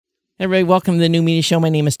Everybody, welcome to the New Media Show. My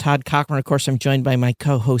name is Todd Cochran. Of course, I'm joined by my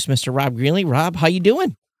co-host, Mr. Rob Greenlee. Rob, how you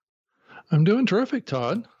doing? I'm doing terrific,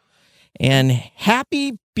 Todd. And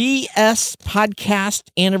happy BS podcast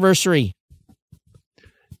anniversary.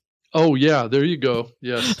 Oh, yeah, there you go.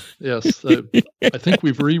 Yes. I think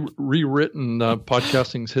we've rewritten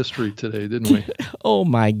podcasting's history today, didn't we? Oh,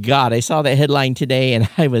 my God. I saw that headline today, and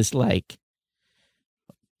I was like,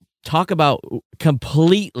 talk about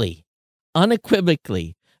completely,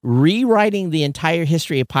 unequivocally rewriting the entire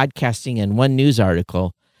history of podcasting in one news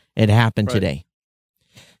article. It happened today.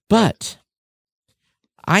 But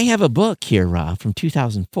I have a book here, Rob, from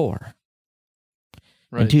 2004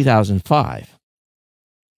 and 2005.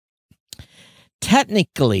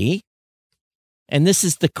 Technically, and this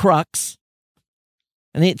is the crux,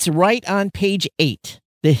 and it's right on page 8,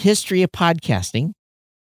 The History of Podcasting.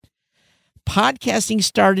 Podcasting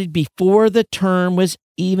started before the term was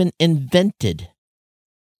even invented.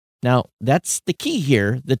 Now, that's the key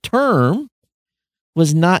here. The term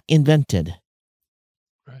was not invented.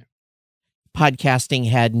 Right.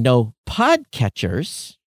 Podcasting had no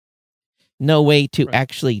podcatchers, no way to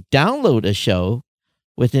actually download a show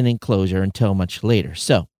with an enclosure until much later.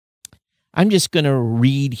 So I'm just going to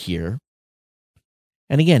read here.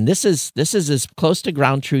 And again, this is as close to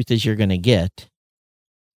ground truth as you're going to get.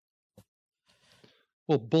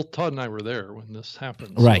 Well, both Todd and I were there when this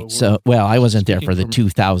happened. Right. So I wasn't there for the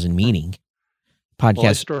 2000 meeting. Podcast. Well,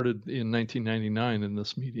 I started in 1999 in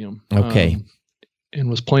this medium. Okay. And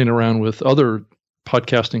was playing around with other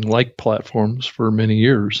podcasting-like platforms for many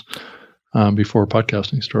years before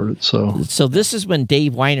podcasting started. So this is when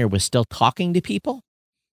Dave Weiner was still talking to people.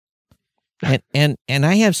 And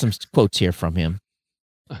I have some quotes here from him.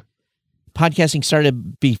 Podcasting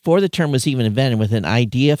started before the term was even invented with an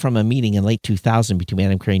idea from a meeting in late 2000 between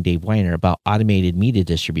Adam Curry and Dave Weiner about automated media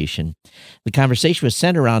distribution. The conversation was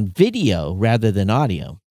centered around video rather than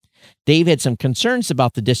audio. Dave had some concerns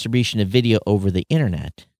about the distribution of video over the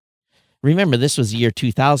internet. Remember, this was the year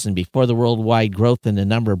 2000, before the worldwide growth in the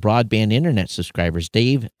number of broadband internet subscribers.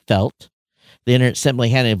 Dave felt the internet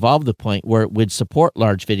simply hadn't evolved to the point where it would support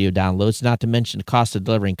large video downloads, not to mention the cost of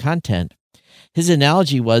delivering content. His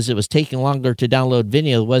analogy was it was taking longer to download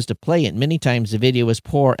video than it was to play it. Many times the video was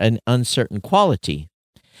poor and uncertain quality.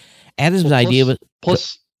 Adam's idea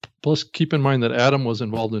was... Plus, keep in mind that Adam was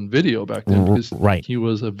involved in video back then because he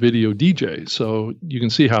was a video DJ. So you can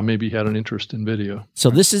see how maybe he had an interest in video. So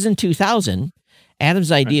this is in 2000.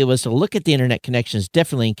 Adam's idea was to look at the internet connections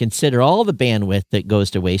differently and consider all the bandwidth that goes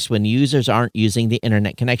to waste when users aren't using the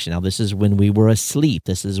internet connection. Now, this is when we were asleep.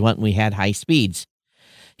 This is when we had high speeds.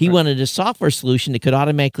 He wanted a software solution that could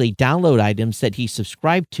automatically download items that he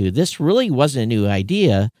subscribed to. This really wasn't a new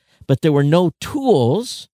idea, but there were no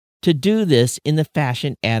tools to do this in the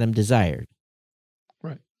fashion Adam desired.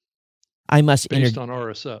 Right. I must based on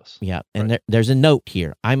RSS. Yeah, and there's a note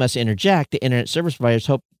here. I must interject. The internet service providers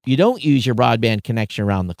hope you don't use your broadband connection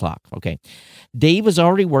around the clock. Okay. Dave was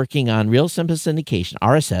already working on real simple syndication,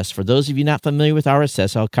 RSS. For those of you not familiar with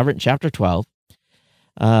RSS, I'll cover it in Chapter 12.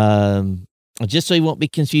 Just so you won't be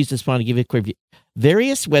confused, I just want to give you a quick view.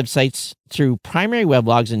 Various websites through primary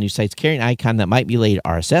weblogs and news sites carry an icon that might be labeled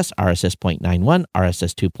RSS, RSS.91,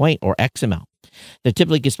 RSS 2.0, or XML. They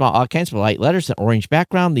typically can spell all kinds of light letters and orange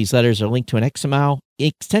background. These letters are linked to an XML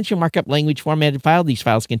extension markup language formatted file. These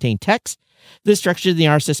files contain text, the structure of the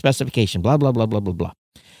RSS specification, blah, blah, blah, blah, blah, blah.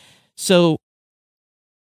 So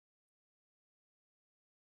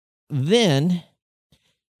then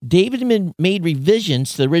David made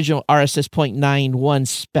revisions to the original RSS.91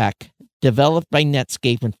 spec developed by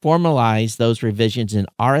Netscape and formalized those revisions in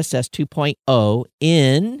RSS 2.0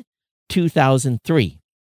 in 2003.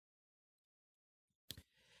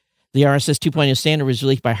 The RSS 2.0 standard was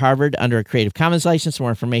released by Harvard under a Creative Commons license. More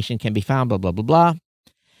information can be found, blah, blah, blah, blah.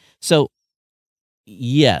 So,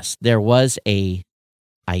 yes, there was a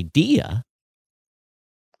idea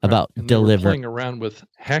about delivering. Playing around with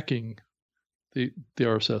hacking the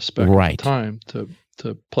RSS spec at the time to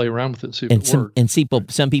play around with it and see if it worked. And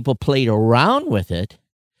some people played around with it,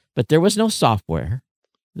 but there was no software.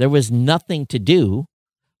 There was nothing to do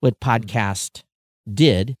what podcast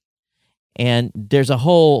did. And there's a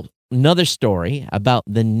whole another story about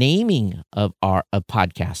the naming of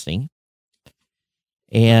podcasting.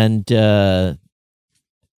 And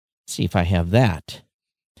see if I have that.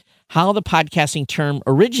 How the podcasting term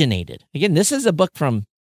originated. Again, this is a book from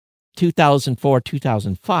 2004,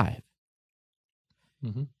 2005.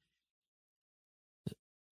 Mm-hmm.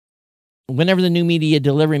 Whenever the new media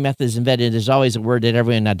delivery method is invented, there's always a word that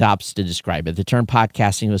everyone adopts to describe it. The term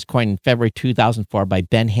podcasting was coined in February 2004 by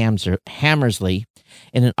Ben Hammersley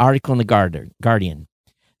in an article in The Guardian.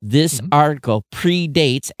 This article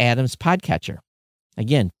predates Adam's podcatcher.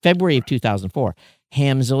 Again, February of 2004.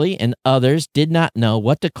 Hamsley and others did not know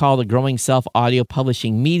what to call the growing self-audio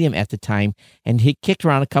publishing medium at the time, and he kicked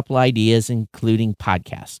around a couple ideas, including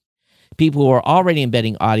podcasts. People who were already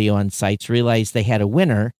embedding audio on sites realized they had a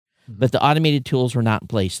winner, but the automated tools were not in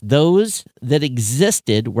place. Those that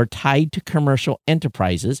existed were tied to commercial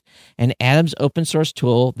enterprises, and Adam's open source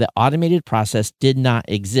tool, the automated process, did not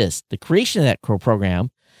exist. The creation of that program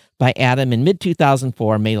by Adam in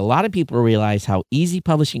mid-2004 made a lot of people realize how easy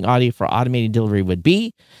publishing audio for automated delivery would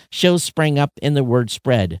be. Shows sprang up and the word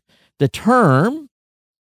spread. The term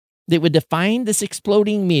that would define this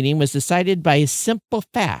exploding medium was decided by a simple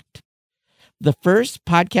fact. The first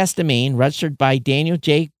podcast domain, registered by Daniel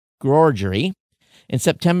J. Grogery in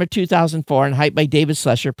September 2004 and hyped by David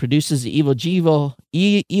Slusher, produces the Evil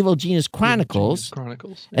Genius Chronicles,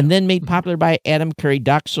 and then made popular by Adam Curry,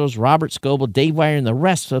 Doc Searls, Robert Scoble, Dave Wire, and the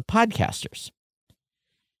rest of the podcasters.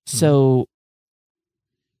 So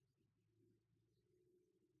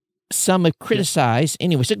some have criticized,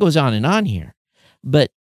 anyways, it goes on and on here,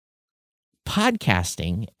 but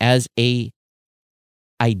podcasting as a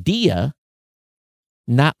idea,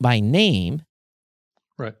 not by name,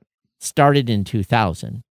 started in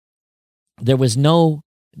 2000. There was no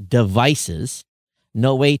devices,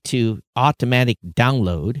 no way to automatic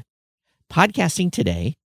download. Podcasting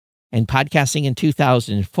today and podcasting in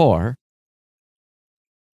 2004,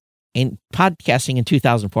 and podcasting in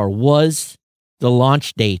 2004 was the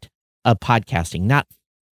launch date of podcasting, not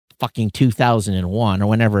fucking 2001 or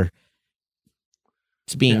whenever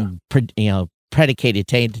it's being predicated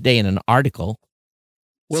today in an article.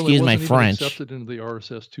 Well, excuse my French. Even accepted into the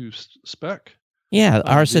RSS2 spec. Yeah,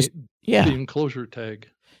 RSS. The enclosure tag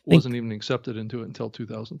wasn't even accepted into it until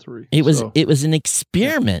 2003. It was an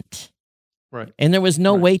experiment, right? And there was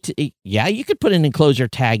no way to. Yeah, you could put an enclosure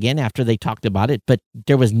tag in after they talked about it, but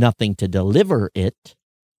there was nothing to deliver it.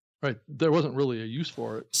 Right, there wasn't really a use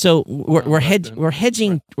for it. So we're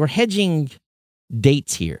hedging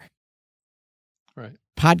dates here. Right.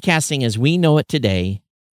 Podcasting as we know it today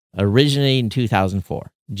originated in 2004.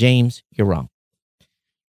 James, you're wrong.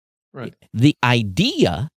 Right. The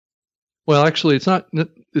idea. Well, actually, it's not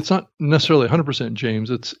necessarily 100% James.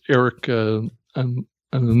 It's Eric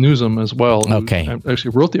Newsom as well. Okay. Who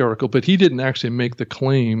actually wrote the article, but he didn't actually make the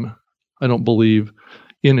claim, I don't believe,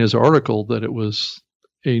 in his article that it was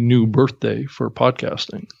a new birthday for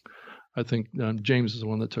podcasting. I think James is the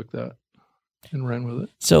one that took that and ran with it.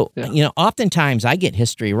 So, oftentimes I get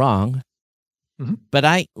history wrong, but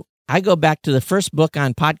I go back to the first book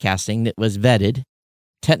on podcasting that was vetted,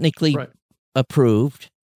 technically approved,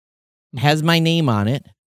 has my name on it,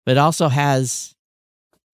 but also has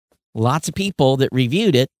lots of people that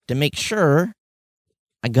reviewed it to make sure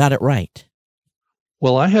I got it right.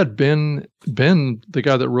 Well, I had Ben, the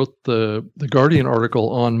guy that wrote the Guardian article,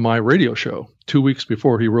 on my radio show 2 weeks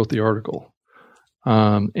before he wrote the article,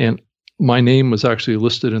 and my name was actually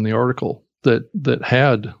listed in the article that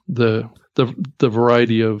had the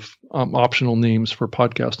variety of optional names for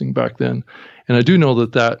podcasting back then. And I do know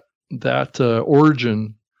that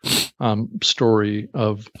origin story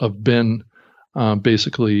of Ben,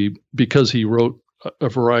 basically because he wrote a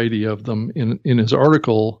variety of them in his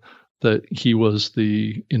article, that he was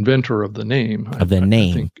the inventor of the name. I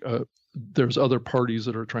think there's other parties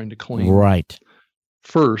that are trying to claim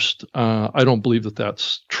first. I don't believe that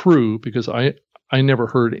that's true, because I never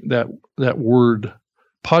heard that word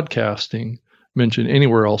podcasting mentioned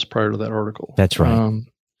anywhere else prior to that article. That's right.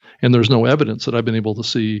 And there's no evidence that I've been able to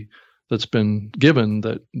see that's been given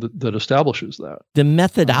that establishes that. The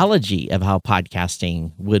methodology of how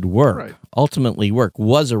podcasting would ultimately work,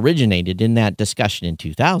 was originated in that discussion in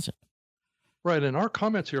 2000. Right, and our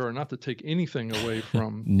comments here are not to take anything away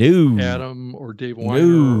from No. Adam or Dave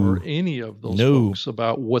Weiner or any of those folks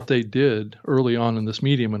about what they did early on in this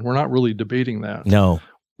medium, and we're not really debating that. No.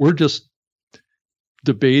 We're just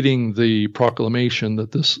debating the proclamation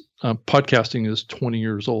that this podcasting is 20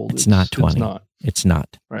 years old. It's not 20. It's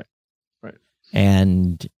not. Right.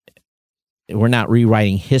 And we're not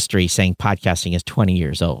rewriting history saying podcasting is 20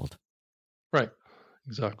 years old. Right,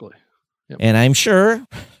 exactly. Yep. And I'm sure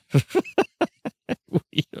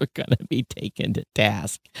we are going to be taken to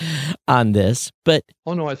task on this, but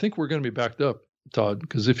oh no, I think we're going to be backed up, Todd,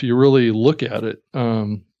 because if you really look at it,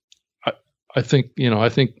 I think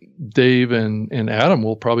Dave and Adam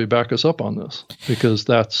will probably back us up on this, because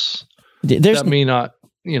that may not,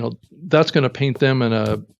 that's going to paint them in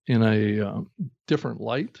a different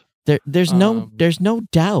light. There's no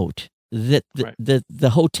doubt that the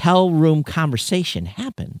hotel room conversation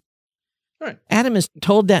happened. Right. Adam has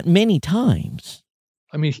told that many times.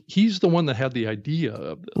 I mean, he's the one that had the idea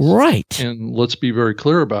of this. Right. And let's be very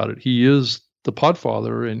clear about it. He is the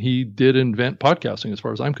podfather, and he did invent podcasting as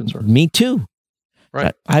far as I'm concerned. Me too.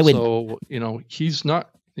 Right. I would. So, he's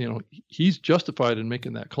not, he's justified in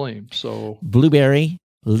making that claim. So Blueberry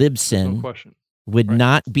Libsyn no question. would Right.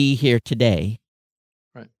 not be here today.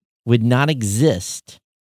 Right. Would not exist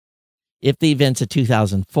if the events of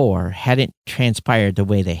 2004 hadn't transpired the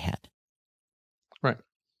way they had. Right.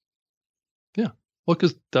 Yeah. Well,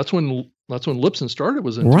 because that's when Libsyn started,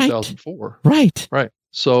 was in Right. 2004. Right. Right.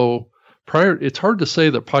 So it's hard to say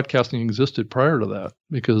that podcasting existed prior to that,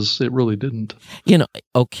 because it really didn't.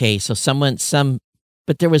 Okay, so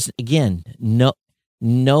but there was, again, no,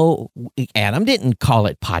 Adam didn't call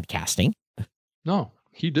it podcasting. No,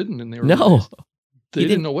 he didn't in the early No. days. They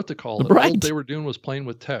didn't know what to call it. Right. All they were doing was playing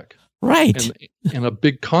with tech. Right. And a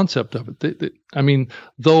big concept of it. I mean,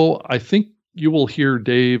 though I think you will hear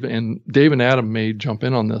Dave and Adam may jump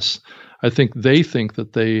in on this. I think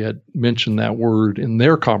that they had mentioned that word in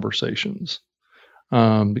their conversations,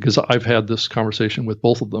 because I've had this conversation with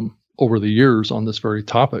both of them over the years on this very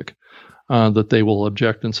topic, that they will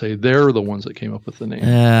object and say they're the ones that came up with the name.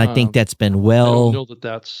 I think that's been I don't know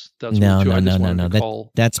that's no. what too. I just No. wanted to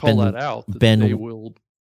call that out. That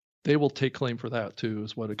they will take claim for that too,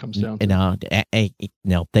 is what it comes down to. No,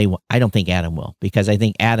 I don't think Adam will, because I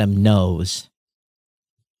think Adam knows.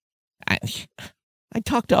 I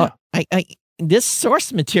talked to this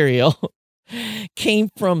source material came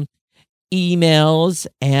from emails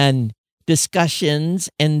and discussions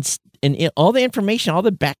and all the information, all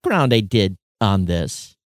the background I did on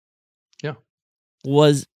this. Yeah,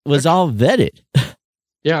 was all vetted.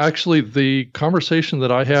 Yeah, actually, the conversation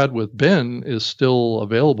that I had with Ben is still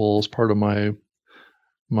available as part of my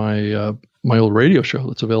old radio show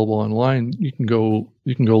that's available online. You can go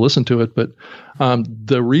listen to it. But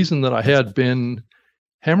the reason that I had Ben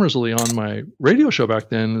Hammersley on my radio show back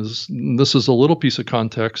then this is a little piece of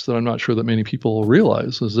context that I'm not sure that many people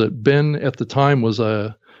realize, is that Ben at the time was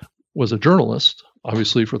a journalist,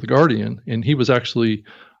 obviously for The Guardian, and he was actually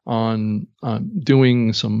on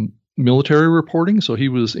doing some military reporting. So he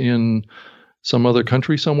was in some other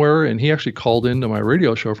country somewhere, and he actually called into my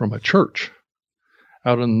radio show from a church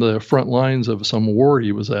out in the front lines of some war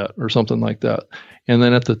he was at or something like that. And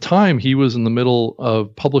then at the time, he was in the middle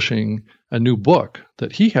of publishing a new book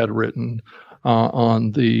that he had written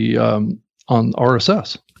on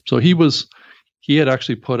RSS. So he had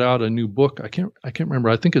actually put out a new book. I can't remember.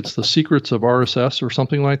 I think it's The Secrets of RSS or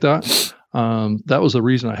something like that. That was the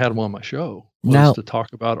reason I had him on my show, was to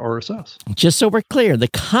talk about RSS. Just so we're clear, the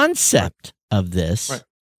concept of this, right.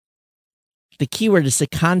 The keyword is the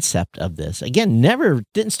concept of this. Again,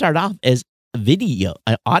 didn't start off as video,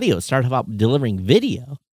 audio. It started off delivering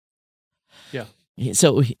video. Yeah.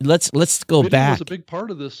 So let's go video back. Was a big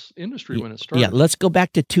part of this industry when it started. Yeah, let's go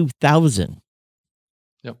back to 2000.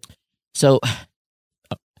 Yep. So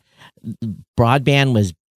broadband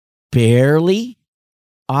was barely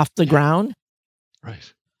off the ground.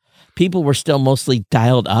 Right. People were still mostly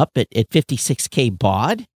dialed up at 56K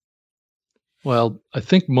baud. Well, I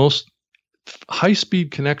think most high-speed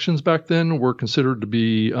connections back then were considered to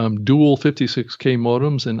be dual 56K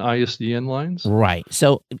modems and ISDN lines. Right.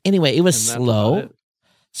 So anyway, it was slow.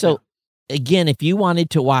 So again, if you wanted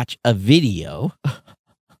to watch a video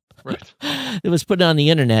right. that was put on the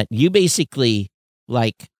internet, you basically,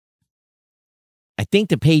 I think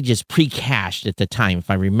the page is pre-cached at the time, if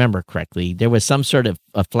I remember correctly. There was some sort of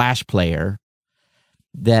a flash player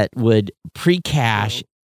that would pre-cache,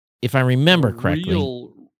 if I remember correctly.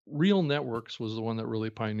 Real Networks was the one that really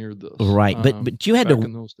pioneered this. Right, but you had to,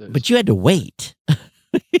 in those days. But you had to wait.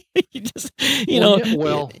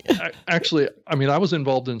 Actually, I mean, I was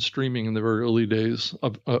involved in streaming in the very early days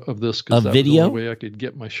of this, because that video? was the only way I could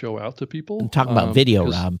get my show out to people. I'm talking about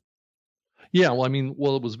video, Rob. Yeah, well,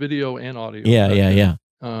 it was video and audio. Yeah.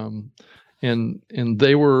 And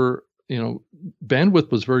they were,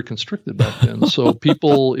 bandwidth was very constricted back then. So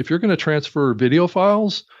people, if you're going to transfer video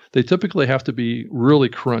files, they typically have to be really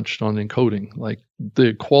crunched on encoding. Like,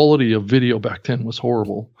 the quality of video back then was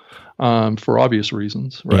horrible, for obvious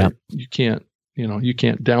reasons, right? Yeah. You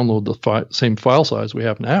can't download the same file size we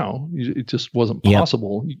have now. It just wasn't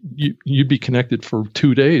possible. You'd be connected for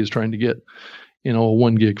 2 days trying to get, a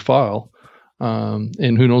 1 gig file.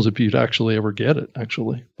 And who knows if you'd actually ever get it,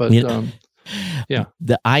 actually. But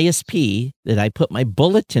the ISP that I put my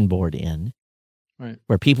bulletin board in, right,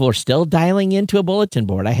 where people are still dialing into a bulletin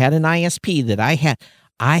board. I had an ISP that I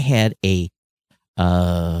had a,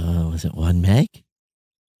 was it 1 meg?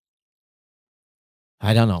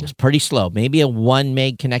 I don't know. It was pretty slow. Maybe a 1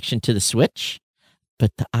 meg connection to the switch,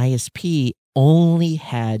 but the ISP only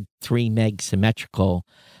had 3 meg symmetrical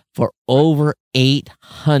for over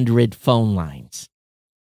 800 phone lines.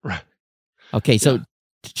 Right. Okay, so Yeah.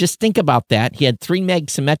 just think about that. He had 3 meg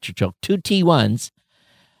symmetrical, 2 T1s.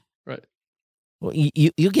 Right. Well,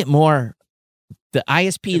 you get more, the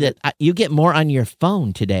ISP you get more on your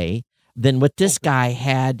phone today than what this guy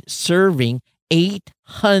had serving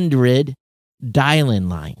 800 dial-in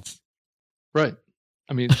lines. Right.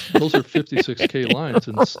 I mean, those are 56K lines,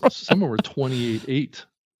 and some were 28.8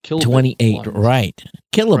 kilobit 28, lines. Right.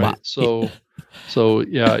 Kilobyte. Right. So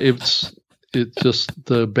yeah, it's just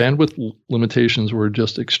the bandwidth limitations were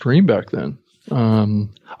just extreme back then.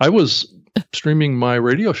 I was streaming my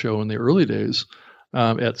radio show in the early days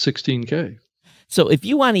at 16K. So if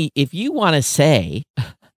you want to say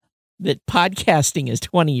that podcasting is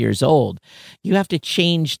 20 years old, you have to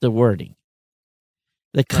change the wording.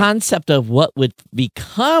 The concept of what would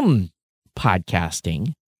become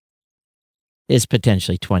podcasting is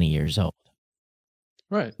potentially 20 years old.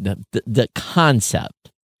 Right. The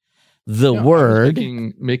concept, the word,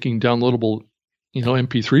 making downloadable,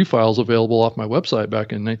 MP3 files available off my website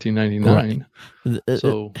back in 1999. Right.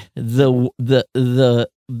 So the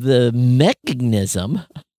mechanism.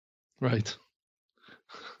 Right.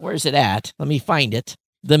 Where's it at? Let me find it.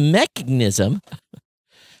 The mechanism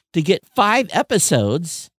to get 5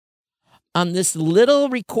 episodes on this little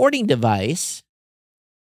recording device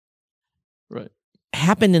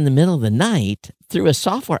happened in the middle of the night through a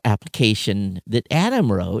software application that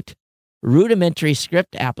Adam wrote, rudimentary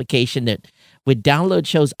script application that would download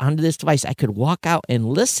shows onto this device. I could walk out and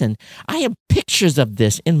listen. I have pictures of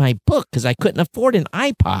this in my book because I couldn't afford an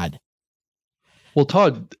iPod. Well,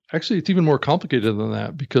 Todd, actually, it's even more complicated than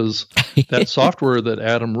that because that software that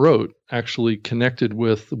Adam wrote actually connected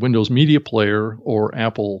with the Windows Media Player or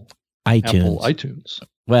Apple iTunes.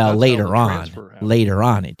 Well, later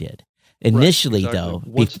on it did. Initially, though,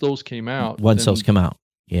 once those came out,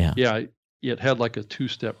 yeah, it had like a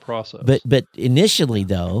 2-step process. But initially,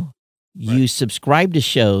 though, you subscribed to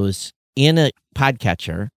shows in a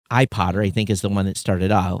podcatcher. iPodder, I think, is the one that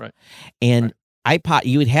started out, and iPod,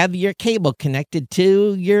 you would have your cable connected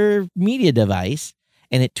to your media device,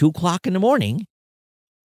 and at 2:00 in the morning,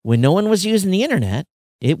 when no one was using the internet,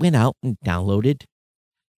 it went out and downloaded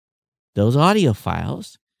those audio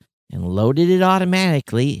files and loaded it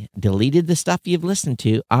automatically, deleted the stuff you've listened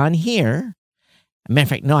to on here. Matter of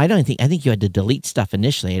fact, no, I think you had to delete stuff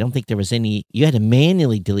initially. I don't think there was any, you had to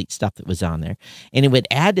manually delete stuff that was on there, and it would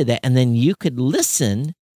add to that, and then you could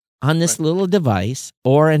listen on this little device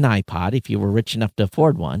or an iPod if you were rich enough to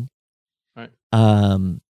afford one. Right.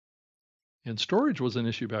 And storage was an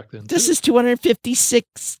issue back then. This is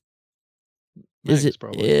 256. Is it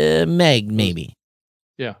probably meg maybe?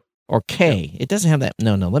 Yeah. Or K. It doesn't have that.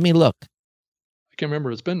 No. Let me look. I can't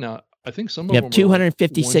remember. It's been now. I think some of them. You have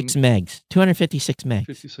 256 megs. 256 megs.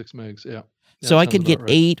 56 megs. Yeah. So I could get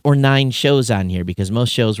 8 or 9 shows on here because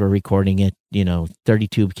most shows were recording at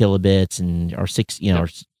 32 kilobits or 6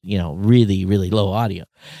 really, really low audio.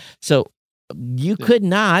 So you could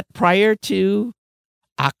not, prior to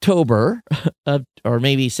October or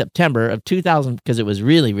maybe September of 2000, because it was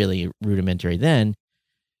really, really rudimentary then,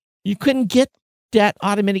 you couldn't get that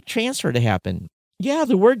automatic transfer to happen. Yeah,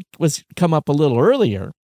 the word was come up a little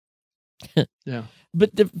earlier. Yeah.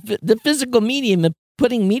 But the physical medium of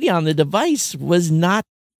putting media on the device was not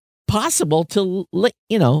possible till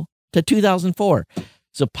 2004.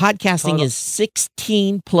 So podcasting is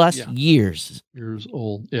 16 plus years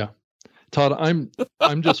old. Yeah. Todd,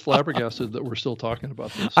 I'm just flabbergasted that we're still talking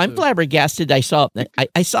about this. I'm flabbergasted. I saw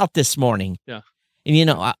it this morning. Yeah.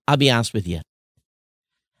 And I'll be honest with you.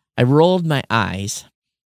 I rolled my eyes.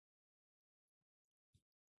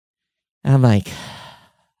 And I'm like,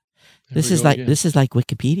 this is like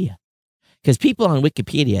Wikipedia. Because people on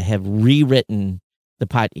Wikipedia have rewritten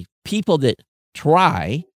people that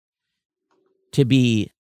try to be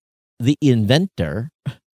the inventor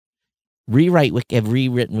have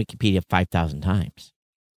rewritten Wikipedia 5,000 times.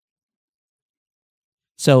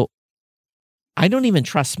 So I don't even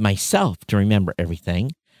trust myself to remember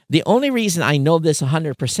everything. The only reason I know this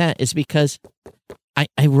 100% is because I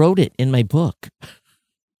wrote it in my book.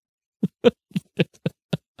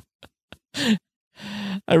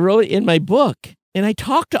 I wrote it in my book, and I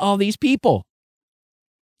talked to all these people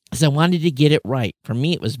because I wanted to get it right. For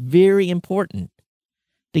me, it was very important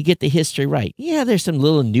to get the history right. Yeah, there's some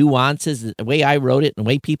little nuances, the way I wrote it and the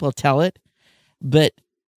way people tell it, but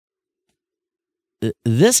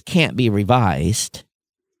this can't be revised.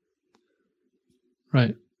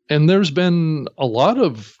 Right. And there's been a lot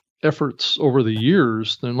of efforts over the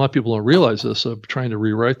years, then a lot of people don't realize this, of trying to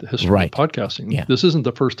rewrite the history of podcasting. Yeah. This isn't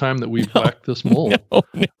the first time that we've whacked this mold. No.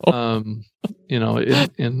 You know,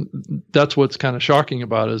 and that's what's kind of shocking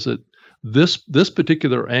about it, is that this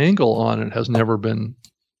particular angle on it has never been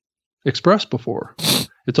expressed before.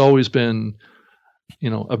 It's always been, you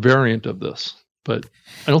know, a variant of this. But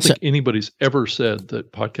I don't think anybody's ever said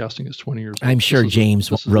that podcasting is 20 years old. I'm sure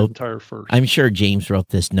James wrote entire first. I'm sure James wrote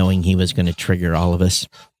this knowing he was going to trigger all of us.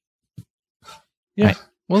 Yeah.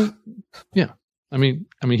 Well, yeah. I mean,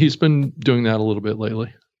 he's been doing that a little bit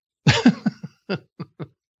lately.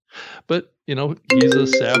 But, you know, he's a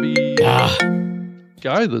savvy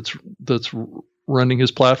guy that's running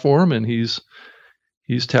his platform, and he's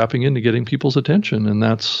tapping into getting people's attention, and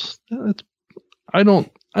that's I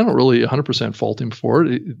don't really 100% fault him for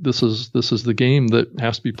it. This is the game that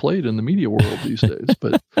has to be played in the media world these days,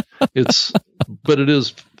 but it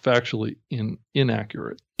is factually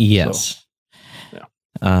inaccurate. Yes. So,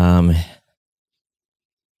 yeah.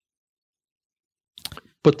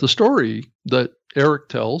 But the story that Eric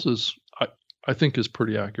tells is, I think, is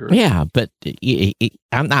pretty accurate. Yeah, but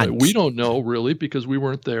I'm not. But we don't know really, because we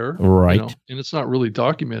weren't there, right? You know, and it's not really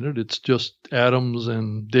documented. It's just Adam's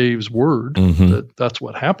and Dave's word that's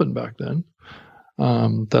what happened back then.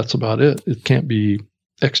 That's about it. It can't be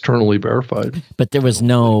externally verified. But there was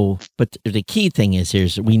no. But the key thing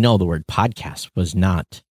is we know the word podcast was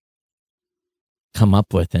not come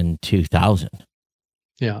up with in 2000.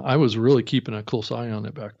 Yeah, I was really keeping a close eye on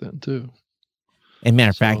it back then too. As a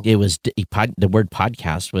matter of fact, it was the word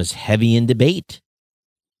podcast was heavy in debate.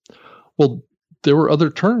 Well, there were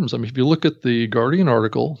other terms. I mean, if you look at the Guardian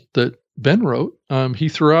article that Ben wrote, he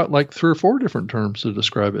threw out like 3 or 4 different terms to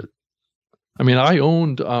describe it. I mean, I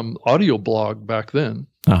owned Audio Blog back then,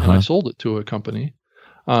 and I sold it to a company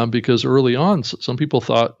because early on, some people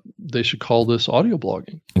thought they should call this audio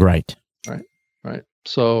blogging. Right.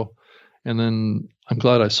 So, and then I'm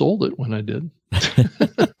glad I sold it when I did.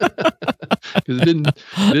 Because it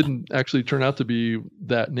didn't actually turn out to be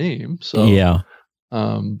that name. So yeah.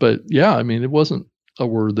 But yeah, I mean, it wasn't a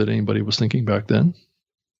word that anybody was thinking back then.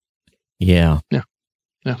 Yeah.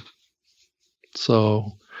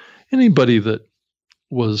 So anybody that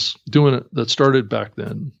was doing it, that started back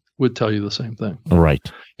then, would tell you the same thing. Right.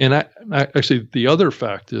 And I actually, the other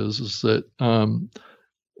fact is that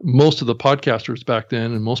most of the podcasters back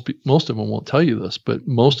then, and most of them won't tell you this, but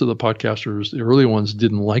most of the podcasters, the early ones,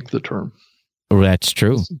 didn't like the term. That's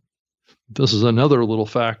true. This is another little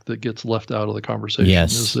fact that gets left out of the conversation.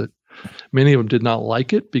 Yes. Is that many of them did not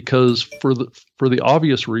like it because for the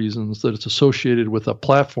obvious reasons that it's associated with a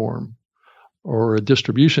platform or a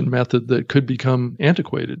distribution method that could become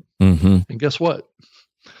antiquated. And guess what?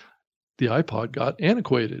 The iPod got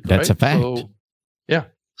antiquated. That's a fact. So, yeah.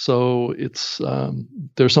 So it's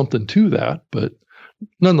there's something to that, but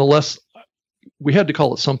nonetheless, we had to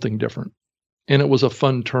call it something different. And it was a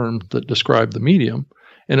fun term that described the medium,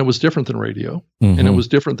 and it was different than radio, and it was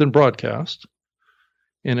different than broadcast.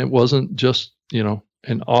 And it wasn't just, you know,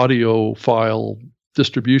 an audio file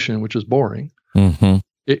distribution, which is boring.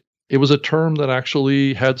 It was a term that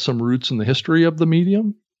actually had some roots in the history of the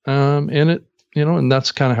medium. And it, you know, and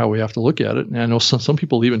that's kind of how we have to look at it. And I know some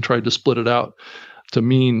people even tried to split it out to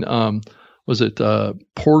mean, was it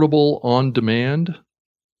portable on demand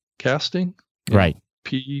casting? Right.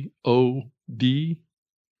 POD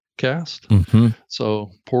cast.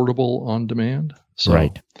 So portable on demand. So,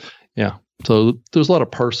 right. Yeah. So there's a lot of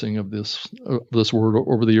parsing of this word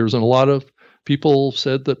over the years, and a lot of people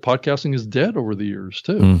said that podcasting is dead over the years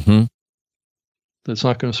too. That's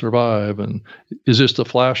not going to survive, and is just a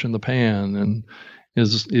flash in the pan, and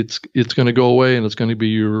it's going to go away, and it's going to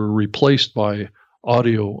be replaced by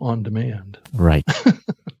audio on demand. Right.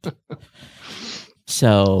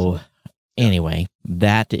 So anyway,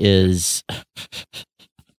 that is.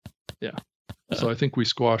 Yeah. So I think we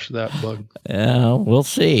squashed that bug. We'll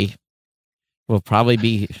see. We'll probably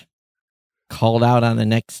be called out on the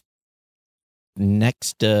next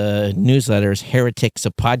newsletters, heretics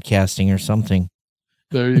of podcasting or something.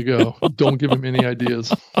 There you go. Don't give him any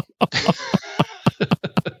ideas.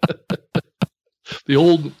 The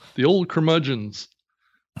old curmudgeons.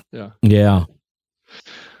 Yeah. Yeah.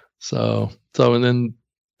 So and then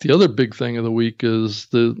the other big thing of the week is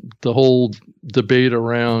the whole debate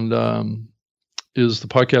around is the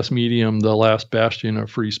podcast medium the last bastion of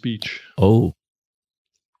free speech? Oh.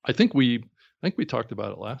 I think we talked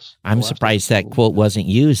about it last. I'm surprised that quote wasn't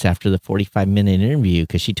used after the 45-minute interview,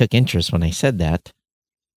 because she took interest when I said that.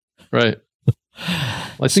 Right.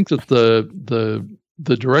 I think that the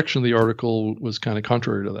the direction of the article was kind of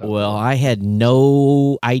contrary to that. Well, I had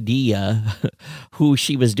no idea who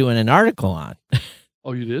she was doing an article on.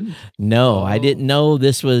 Oh, you didn't? No, I didn't know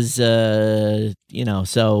this was, so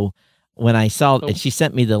when I saw and she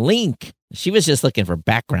sent me the link, she was just looking for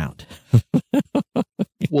background.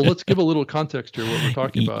 Well, let's give a little context here, what we're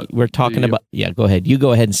talking about. We're talking about, go ahead. You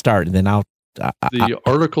go ahead and start, and then I'll. The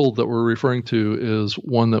article that we're referring to is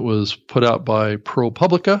one that was put out by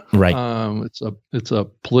ProPublica. Right. It's a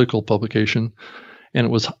political publication, and it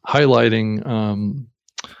was highlighting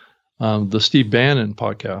the Steve Bannon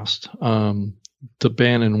podcast, the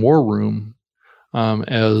Bannon War Room,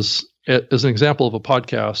 as an example of a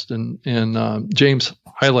podcast, and James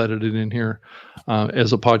highlighted it in here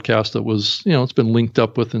as a podcast that was, it's been linked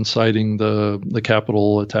up with inciting the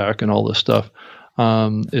Capitol attack and all this stuff.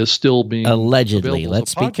 Is still being allegedly.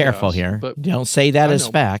 Let's be careful here. But don't say that as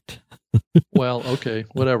fact. Well, okay,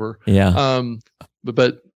 whatever. Yeah.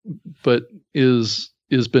 But is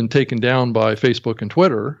been taken down by Facebook and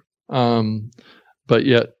Twitter. But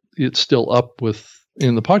yet it's still up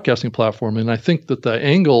in the podcasting platform. And I think that the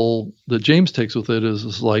angle that James takes with it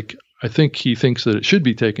is like, I think he thinks that it should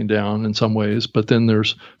be taken down in some ways, but then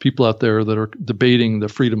there's people out there that are debating the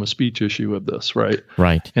freedom of speech issue of this, right?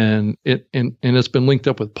 Right. And it's been linked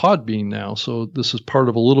up with Podbean now, so this is part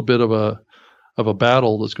of a little bit of a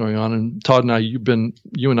battle that's going on. And Todd and I, you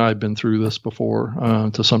and I have been through this before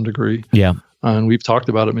to some degree. Yeah. And we've talked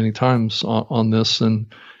about it many times on this,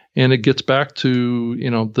 and it gets back to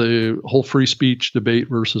the whole free speech debate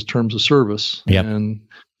versus terms of service. Yep. And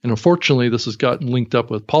unfortunately, this has gotten linked up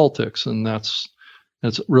with politics, and that's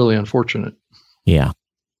really unfortunate. Yeah.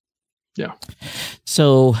 Yeah.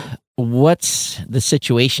 So what's the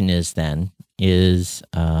situation is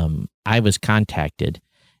I was contacted,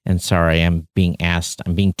 and sorry, I'm being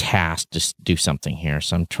tasked to do something here.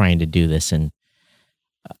 So I'm trying to do this. And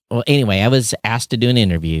anyway, I was asked to do an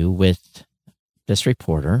interview with this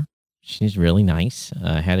reporter. She's really nice.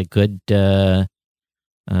 Had a good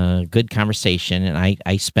conversation, and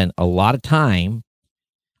I spent a lot of time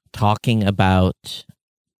talking about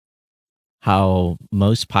how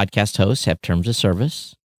most podcast hosts have terms of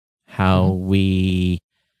service, how we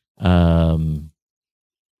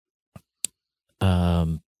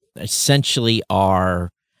essentially are,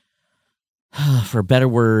 for a better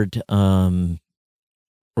word,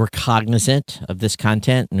 we're cognizant of this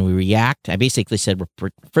content and we react. I basically said,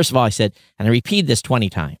 first of all, I said, and I repeated this 20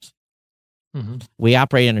 times, we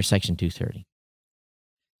operate under Section 230.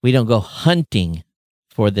 We don't go hunting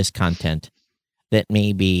for this content that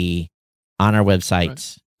may be on our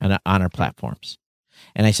websites and on our platforms.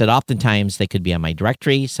 And I said, oftentimes they could be on my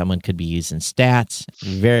directory. Someone could be using stats.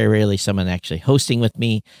 Very rarely someone actually hosting with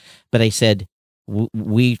me. But I said,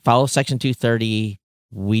 we follow Section 230.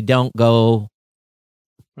 We don't go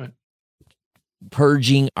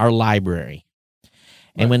purging our library.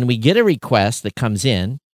 And when we get a request that comes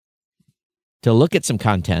in to look at some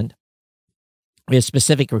content, we have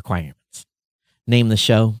specific requirements. Name the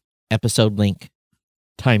show, episode link,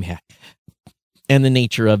 time hack, and the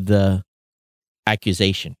nature of the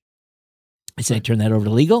accusation. I say, turn that over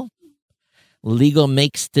to legal. Legal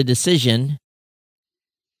makes the decision.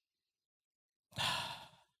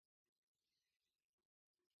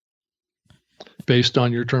 Based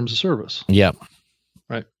on your terms of service. Yep.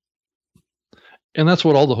 Right. And that's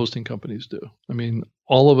what all the hosting companies do. I mean,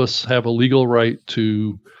 all of us have a legal right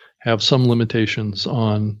to have some limitations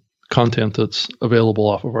on content that's available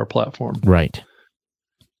off of our platform. Right.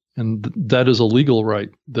 And that is a legal right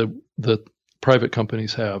that private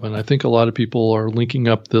companies have. And I think a lot of people are linking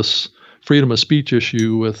up this freedom of speech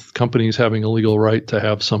issue with companies having a legal right to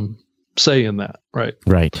have some say in that. Right.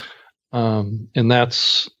 Right. And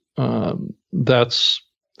that's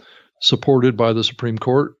supported by the Supreme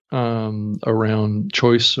Court around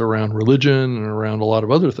choice, around religion, and around a lot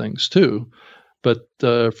of other things too. But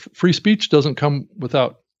free speech doesn't come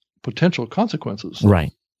without potential consequences.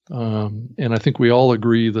 Right. And I think we all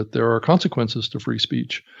agree that there are consequences to free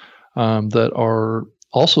speech that are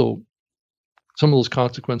also, some of those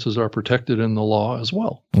consequences are protected in the law as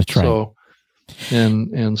well. That's right. So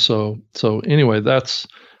anyway,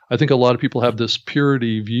 I think a lot of people have this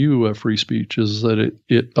purity view of free speech, is that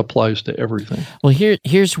it applies to everything. Well,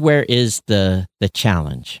 here's where is the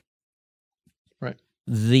challenge. Right.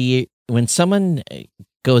 When someone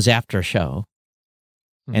goes after a show,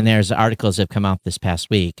 and there's articles that have come out this past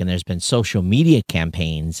week, and there's been social media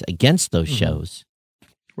campaigns against those shows.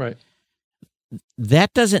 Right.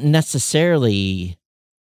 That doesn't necessarily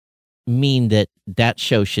mean that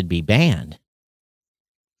show should be banned.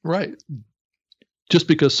 Right. Just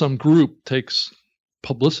because some group takes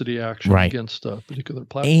publicity action Right. against a particular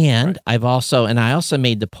platform. And right. I also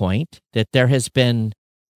made the point that there has been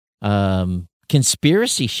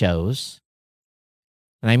conspiracy shows,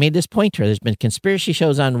 and I made this point here. There's been conspiracy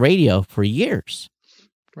shows on radio for years.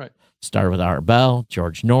 Right. Started with Art Bell,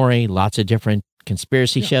 George Norrie, lots of different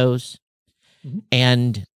conspiracy shows. Mm-hmm.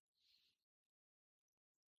 And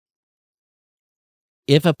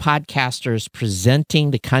if a podcaster is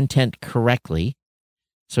presenting the content correctly,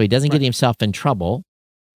 so he doesn't get himself in trouble,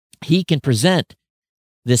 he can present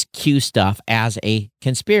this Q stuff as a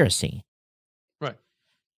conspiracy. Right.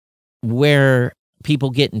 Where people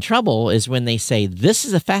get in trouble is when they say, this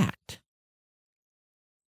is a fact.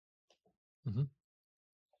 Mm-hmm.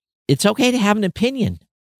 It's okay to have an opinion.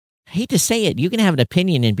 I hate to say it. You can have an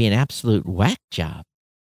opinion and be an absolute whack job.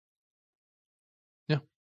 Yeah.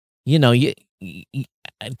 You know, the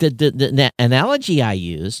analogy I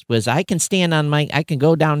used was I can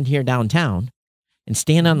go down here downtown and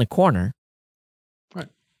stand on the corner. Right.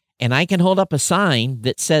 And I can hold up a sign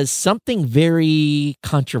that says something very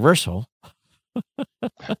controversial.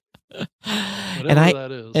 And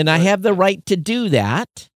I have the right to do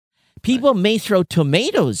that. People may throw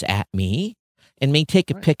tomatoes at me and may take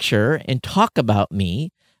a picture and talk about me,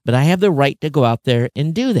 but I have the right to go out there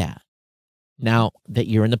and do that. Now that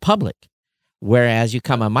you're in the public, whereas you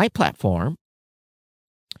come on my platform,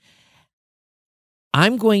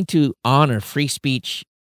 I'm going to honor free speech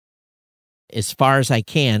as far as I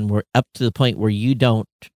can. We're up to the point where you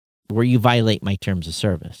violate my terms of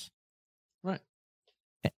service. Right.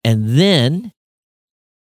 And then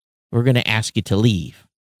we're going to ask you to leave,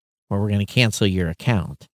 or we're going to cancel your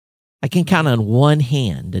account. I can count on one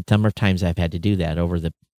hand the number of times I've had to do that over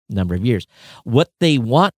the number of years. What they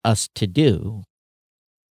want us to do,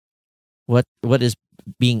 what is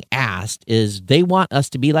being asked is they want us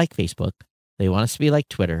to be like Facebook. They want us to be like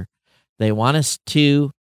Twitter. They want us to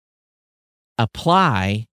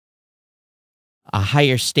apply a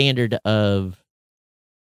higher standard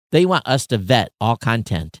they want us to vet all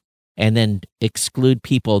content and then exclude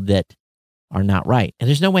people that are not right. And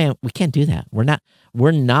there's no way we can't do that. We're not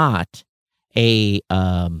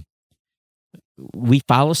we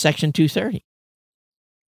follow Section 230.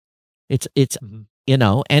 It's you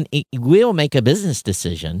know, and we'll make a business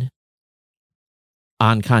decision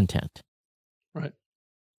on content. Right.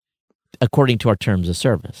 According to our terms of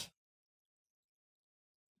service.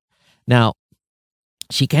 Now,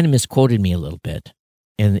 she kind of misquoted me a little bit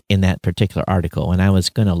in that particular article, and I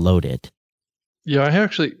was going to load it. Yeah, I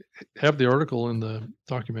actually have the article in the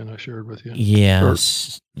document I shared with you.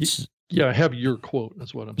 Yes. Yeah, I have your quote,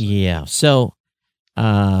 is what I'm saying. Yeah. So,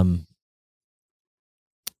 okay,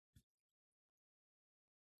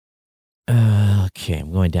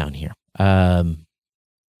 I'm going down here.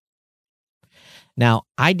 Now,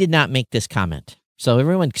 I did not make this comment. So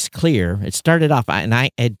everyone's clear. It started off,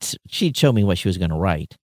 and she'd show me what she was going to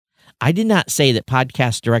write. I did not say that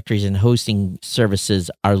podcast directories and hosting services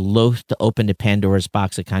are loath to open to Pandora's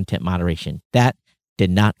box of content moderation. That did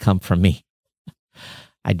not come from me.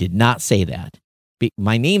 I did not say that.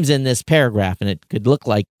 My name's in this paragraph, and it could look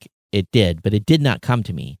like it did, but it did not come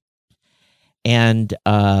to me. And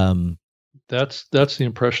that's the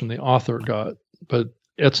impression the author got, but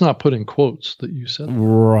it's not put in quotes that you said.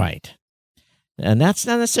 Right. And that's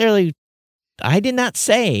not necessarily, I did not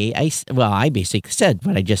say, I basically said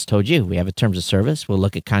what I just told you. We have a terms of service. We'll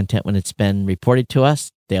look at content when it's been reported to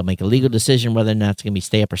us. They'll make a legal decision whether or not it's going to be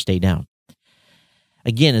stay up or stay down.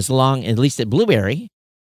 Again, at least at Blueberry,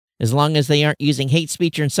 as long as they aren't using hate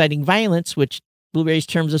speech or inciting violence, which Blueberry's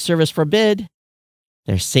terms of service forbid,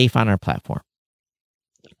 they're safe on our platform.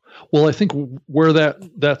 Well, I think where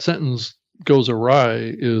that sentence goes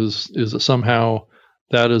awry is that somehow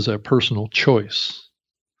that is a personal choice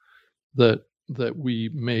that we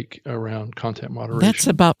make around content moderation. That's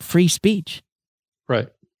about free speech. Right.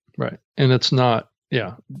 And it's not,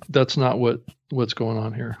 that's not what's going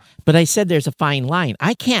on here. But I said there's a fine line.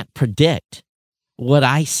 I can't predict what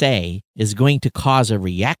I say is going to cause a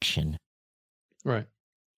reaction. Right.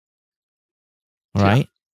 Right?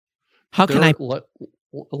 How can I...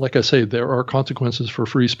 Like I say, there are consequences for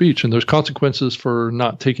free speech, and there's consequences for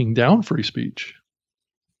not taking down free speech,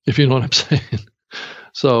 if you know what I'm saying.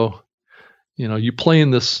 So, you play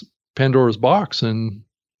in this Pandora's box, and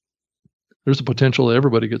there's a potential that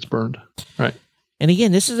everybody gets burned. Right. And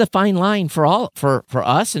again, this is a fine line for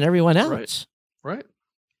us and everyone else. Right.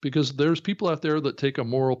 Because there's people out there that take a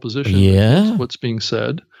moral position against what's being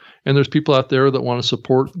said, and there's people out there that want to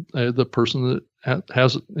support the person that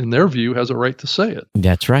has, in their view, has a right to say it.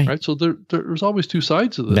 That's right. Right. So there's always two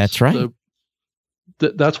sides of this. That's right.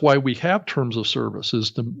 that's why we have terms of service,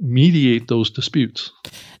 is to mediate those disputes.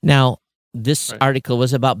 Now, this Right. article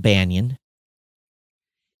was about Banyan,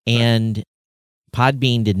 and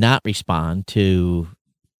Podbean did not respond to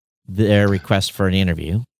their request for an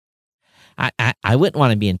interview. I wouldn't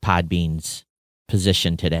want to be in Podbean's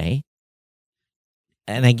position today.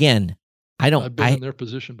 And again, I've been in their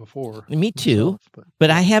position before. Me too, myself, but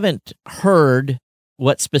I haven't heard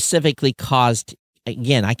what specifically caused.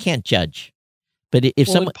 Again, I can't judge. But if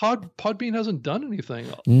someone Podbean hasn't done anything.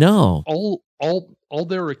 No. All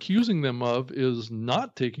they're accusing them of is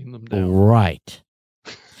not taking them down. Right.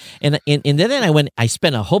 And then I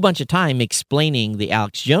spent a whole bunch of time explaining the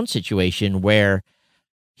Alex Jones situation where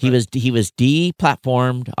he was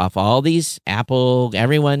deplatformed off all these Apple,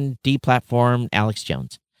 everyone deplatformed Alex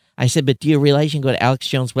Jones. I said, but do you realize you can go to Alex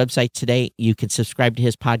Jones' website today, you can subscribe to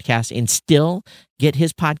his podcast and still get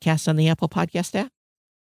his podcast on the Apple Podcast app?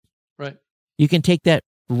 Right. You can take that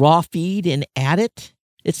raw feed and add it.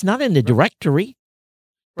 It's not in the directory,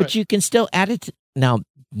 but you can still add it. Now,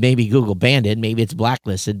 maybe Google banned it, maybe it's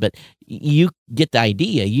blacklisted, but you get the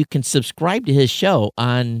idea. You can subscribe to his show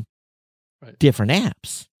on different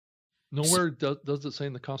apps. Nowhere does it say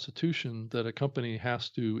in the Constitution that a company has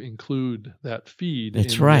to include that feed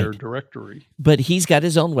That's in right. their directory. But he's got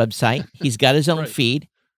his own website. He's got his own feed.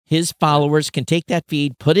 His followers can take that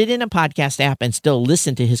feed, put it in a podcast app, and still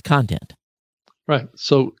listen to his content. Right.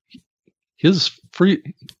 So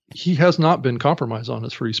he has not been compromised on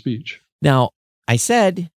his free speech. Now, I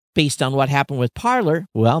said, based on what happened with Parler,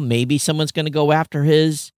 well, maybe someone's going to go after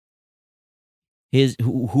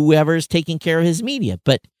whoever's taking care of his media.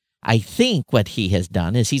 But I think what he has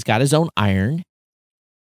done is he's got his own iron.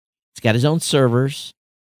 He's got his own servers.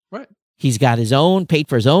 Right. He's got his own, paid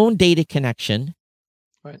for his own data connection.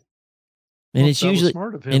 Right. And it's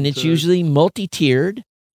usually multi-tiered.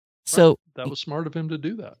 So that was smart of him to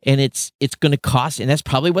do that. And it's going to cost, and that's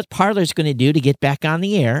probably what Parler's going to do to get back on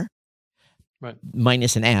the air. Right.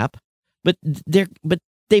 Minus an app. But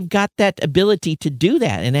they've got that ability to do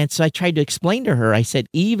that. And so I tried to explain to her, I said,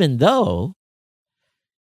 even though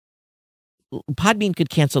Podbean could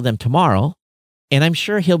cancel them tomorrow, and I'm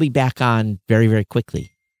sure he'll be back on very, very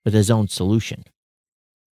quickly with his own solution.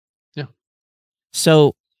 Yeah.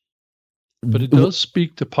 So. But it does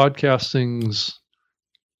speak to podcasting's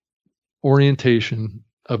orientation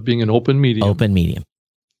of being an open medium. Open medium.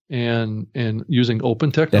 And using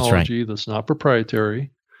open technology that's not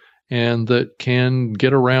proprietary and that can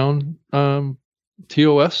get around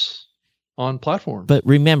TOS on platforms. But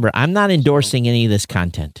remember, I'm not endorsing any of this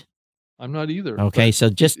content. I'm not either. Okay, so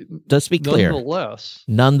just let's be clear.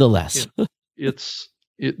 Nonetheless.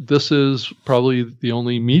 This is probably the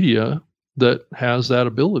only media that has that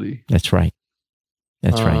ability. That's right.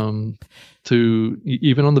 To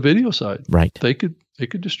even on the video side. Right. They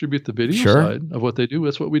could distribute the video side of what they do.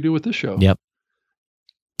 That's what we do with this show. Yep.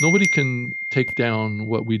 Nobody can take down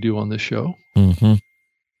what we do on this show. Mm-hmm.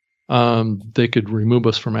 They could remove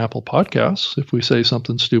us from Apple Podcasts if we say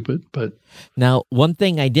something stupid. But now, one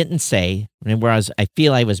thing I didn't say, and whereas I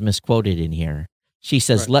feel I was misquoted in here, she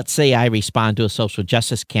says, let's say I respond to a social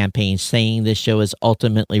justice campaign saying this show is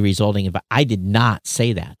ultimately resulting in. I did not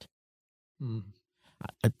say that.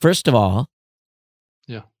 First of all,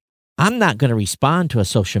 I'm not going to respond to a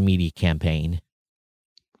social media campaign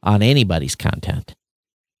on anybody's content.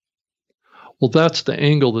 Well, that's the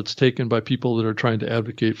angle that's taken by people that are trying to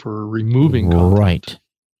advocate for removing content. Right.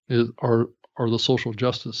 Are the social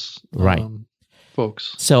justice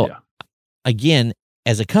folks. So, again,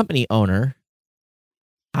 as a company owner,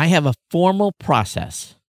 I have a formal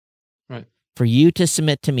process for you to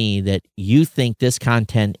submit to me that you think this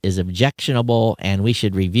content is objectionable and we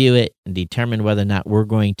should review it and determine whether or not we're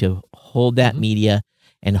going to hold that media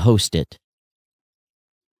and host it.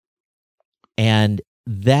 And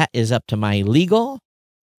that is up to my legal.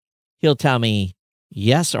 He'll tell me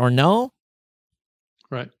yes or no.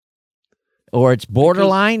 Right. Or it's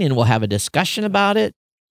borderline and we'll have a discussion about it.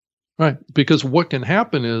 Right. Because what can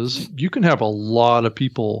happen is you can have a lot of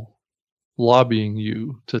people lobbying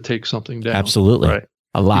you to take something down. Absolutely. Right.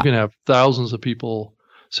 A lot. You can have thousands of people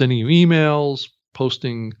sending you emails,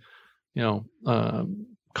 posting,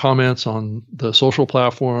 comments on the social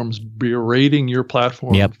platforms, berating your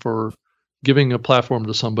platform for giving a platform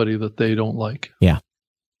to somebody that they don't like. Yeah.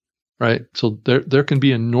 Right. So there can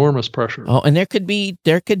be enormous pressure. Oh, and there could be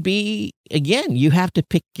again, you have to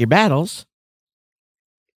pick your battles.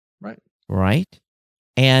 Right. Right.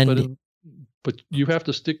 And but you have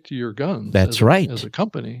to stick to your guns. That's as a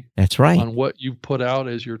company. That's right. On what you put out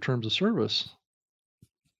as your terms of service.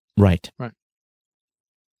 Right. Right.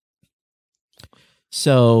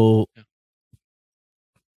 So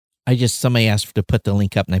Somebody asked to put the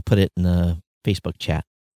link up, and I put it in the Facebook chat.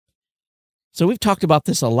 So we've talked about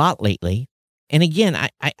this a lot lately. And again,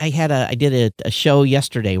 I did a show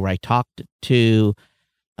yesterday where I talked to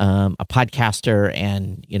a podcaster,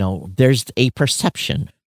 and there's a perception.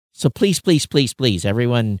 So please,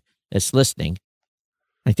 everyone that's listening,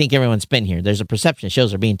 I think everyone's been here. There's a perception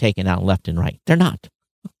shows are being taken out left and right. They're not.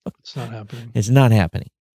 It's not happening. It's not happening.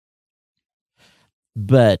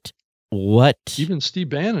 But what? Even Steve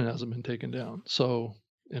Bannon hasn't been taken down. So,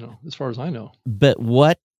 as far as I know. But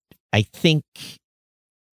what I think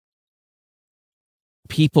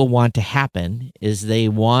people want to happen is they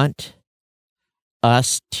want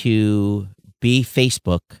us to be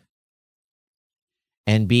Facebook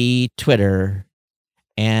and be Twitter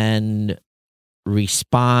and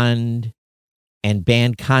respond and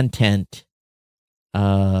ban content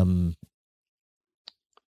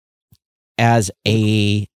as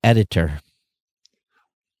a editor.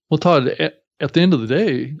 Well, Todd, at the end of the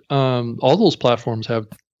day, all those platforms have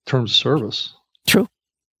terms of service. True.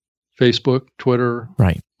 Facebook, Twitter,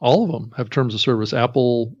 right? All of them have terms of service.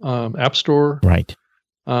 Apple App Store, right?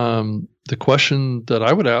 The question that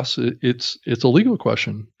I would ask, it's a legal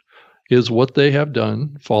question, is what they have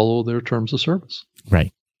done follow their terms of service,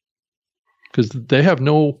 right? Because they have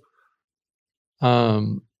no,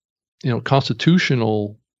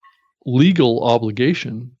 constitutional legal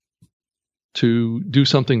obligation to do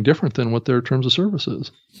something different than what their terms of service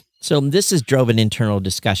is. So this has drove an internal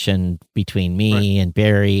discussion between me and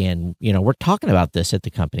Barry, and we're talking about this at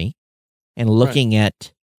the company and looking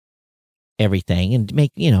at everything and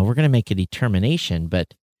we're going to make a determination.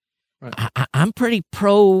 But I'm pretty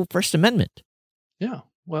pro First Amendment. Yeah,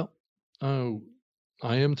 well,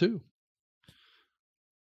 I am too.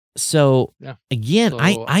 So again,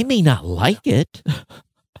 I may not like it.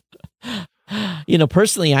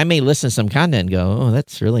 Personally, I may listen to some content and go, "Oh,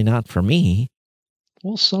 that's really not for me."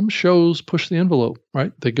 Well, some shows push the envelope,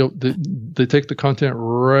 right? They take the content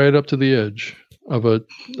right up to the edge of a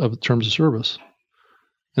terms of service,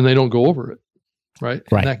 and they don't go over it, right?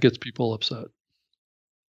 And that gets people upset.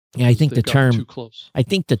 Yeah, I think the term too close. I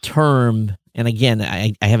think the term, and again,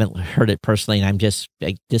 I haven't heard it personally, and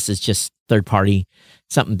this is just third party.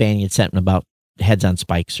 Something Banyan had said about heads on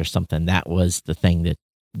spikes or something. That was the thing that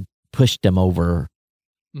pushed them over.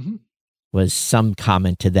 Mm-hmm. Was some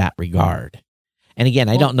comment to that regard. And again,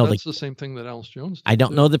 I don't know. That's the same thing that Alice Jones did. I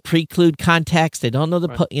don't know the preclude context. I don't know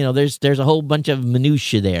there's a whole bunch of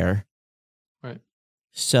minutia there. Right.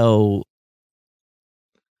 So.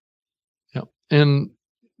 Yeah. And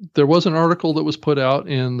there was an article that was put out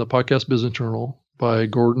in the Podcast Business Journal by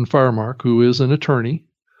Gordon Firemark, who is an attorney,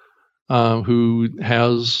 who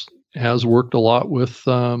has worked a lot with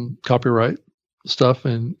copyright stuff,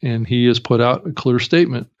 and he has put out a clear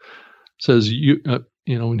statement. Says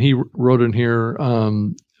and he wrote in here,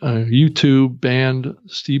 YouTube banned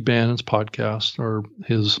Steve Bannon's podcast, or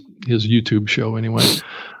his YouTube show anyway.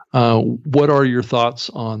 What are your thoughts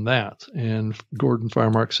on that? And Gordon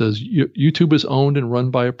Firemark says, YouTube is owned and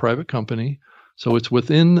run by a private company, so it's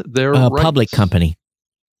within their rights. Public company.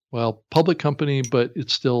 Well, public company, but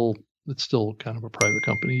it's still kind of a private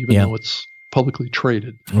company, even though it's publicly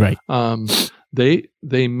traded. Right.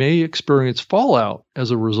 They may experience fallout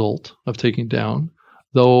as a result of taking down,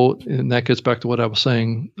 though, and that gets back to what I was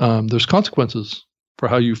saying. There's consequences for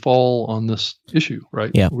how you fall on this issue,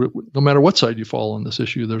 right? Yeah. No matter what side you fall on this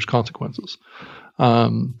issue, there's consequences.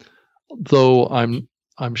 Though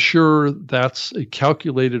I'm sure that's a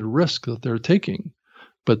calculated risk that they're taking.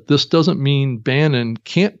 But this doesn't mean Bannon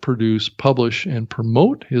can't produce, publish, and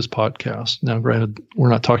promote his podcast. Now, granted,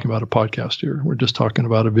 we're not talking about a podcast here. We're just talking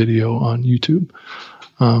about a video on YouTube.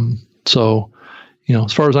 So,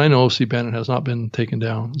 as far as I know, Steve Bannon has not been taken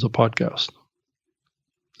down as a podcast.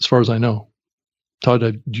 As far as I know.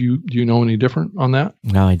 Todd, do you know any different on that?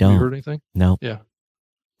 No, I don't. Have you heard anything? No. Yeah.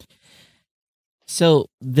 So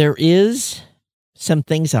there is some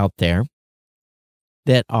things out there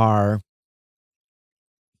that are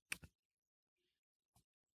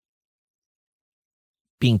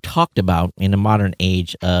being talked about in the modern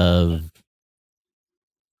age of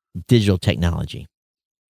digital technology.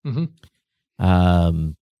 Mm-hmm.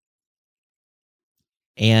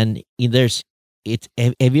 And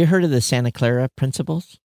have you heard of the Santa Clara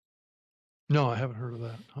Principles? No, I haven't heard of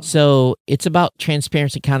that. So it's about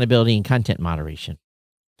transparency, accountability, and content moderation.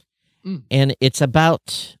 And it's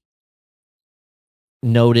about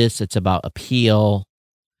notice. It's about appeal.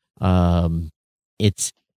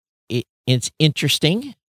 It's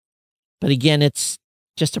interesting, but again, it's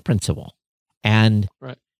just a principle. And,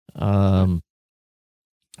 but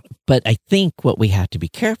I think what we have to be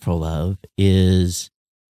careful of is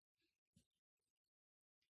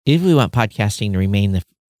if we want podcasting to remain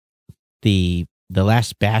the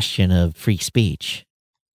last bastion of free speech,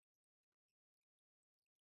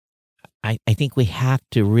 I think we have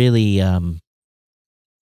to really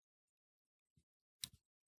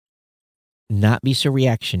not be so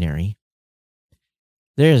reactionary.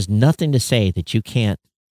 There is nothing to say that you can't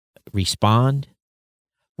respond,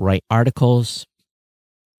 write articles,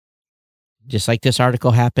 just like this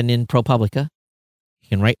article happened in ProPublica. You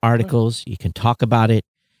can write articles, you can talk about it,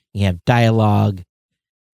 you have dialogue.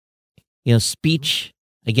 You know, speech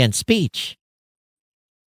is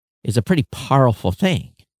a pretty powerful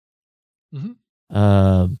thing.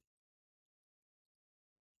 Mm-hmm.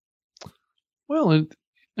 Well,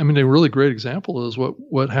 I mean, a really great example is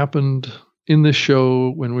what happened in this show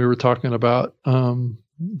when we were talking about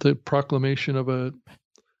the proclamation of a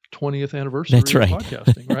 20th anniversary That's right. of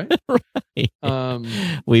podcasting, right?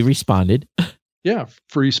 Right. We responded. Yeah,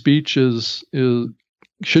 free speech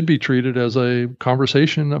should be treated as a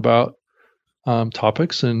conversation about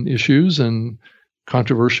topics and issues and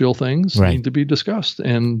controversial things need to be discussed.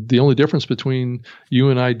 And the only difference between you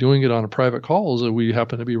and I doing it on a private call is that we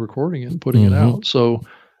happen to be recording it and putting it out. So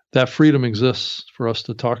that freedom exists for us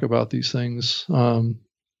to talk about these things, no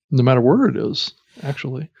matter where it is,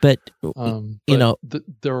 actually. But you know,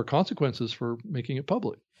 there are consequences for making it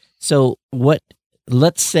public. So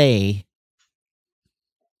let's say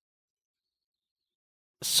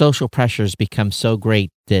social pressures become so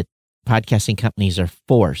great that podcasting companies are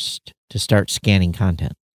forced to start scanning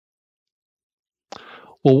content.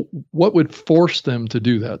 Well, what would force them to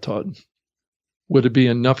do that, Todd? Would it be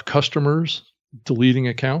enough customers deleting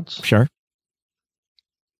accounts? Sure.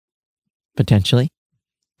 Potentially.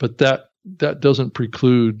 But that doesn't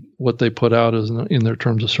preclude what they put out as in their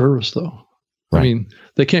terms of service, though. Right. I mean,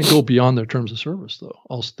 they can't go beyond their terms of service, though.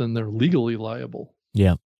 Else then they're legally liable.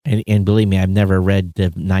 Yeah. And believe me, I've never read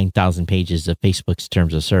the 9,000 pages of Facebook's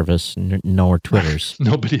terms of service, nor Twitter's.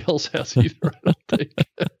 Nobody else has either, I don't think.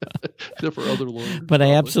 Except for other lawyers. But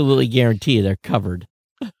I absolutely guarantee they're covered.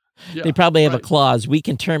 Yeah, they probably have a clause. We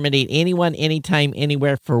can terminate anyone, anytime,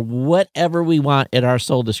 anywhere for whatever we want at our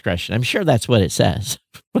sole discretion. I'm sure that's what it says.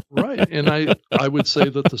 Right. And I would say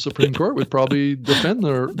that the Supreme Court would probably defend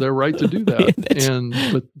their right to do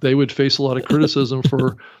that. But they would face a lot of criticism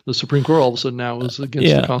for the Supreme Court all of a sudden now is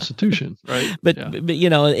against the Constitution. Right. But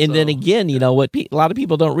you know, and then again, you know, what a lot of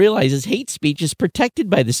people don't realize is hate speech is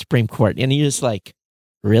protected by the Supreme Court. And you're just like,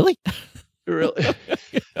 really? Really?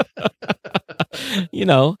 You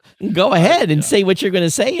know, go ahead and say what you're going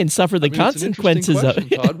to say and suffer the consequences of it.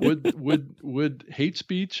 Todd, would hate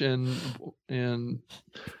speech and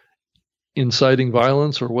inciting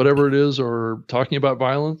violence or whatever it is, or talking about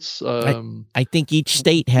violence, I think each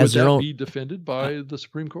state has their own. Would that be defended by the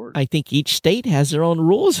Supreme Court? I think each state has their own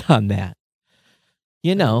rules on that.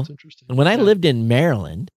 You know, when I lived in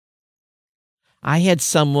Maryland, I had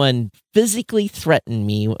someone physically threaten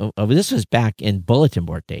me. This was back in bulletin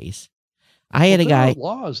board days. I had a guy. There are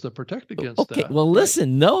laws that protect against that. Okay, well,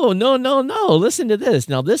 listen, no. Listen to this.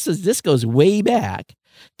 Now, this goes way back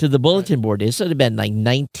to the bulletin board days. So it would have been like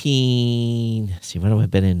 19. See, what have I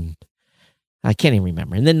been in? I can't even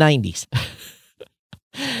remember. In the 90s,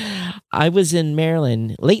 I was in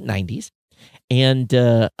Maryland, late 90s, and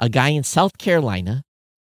a guy in South Carolina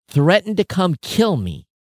threatened to come kill me.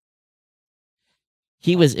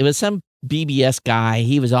 It was some BBS guy.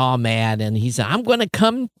 He was all mad, and he said, "I'm going to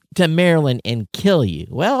come to Maryland and kill you."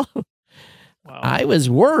 Well, I was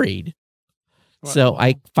worried. So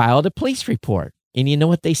I filed a police report. And you know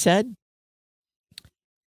what they said?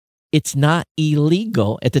 It's not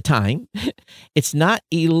illegal at the time. It's not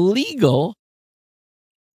illegal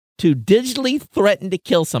to digitally threaten to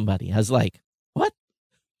kill somebody. I was like, what?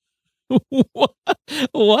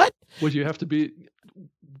 What? Would you have to be...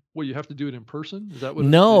 Well, you have to do it in person? Is that what?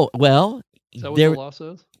 No. Well, is that what the law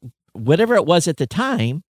says? Whatever it was at the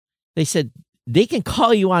time, they said they can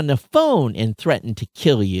call you on the phone and threaten to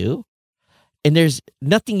kill you, and there's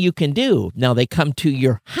nothing you can do. Now they come to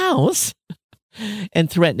your house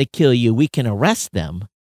and threaten to kill you. We can arrest them.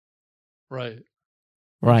 Right.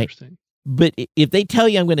 But if they tell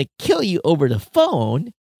you I'm going to kill you over the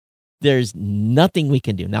phone, there's nothing we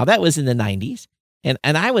can do. Now that was in the 90s, and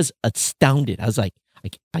I was astounded. I was like,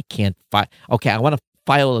 I can't file. Okay, I want to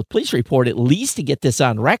file a police report at least to get this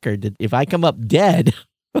on record that if I come up dead.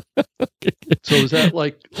 So is that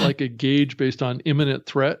like a gauge based on imminent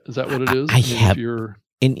threat? Is that what it is?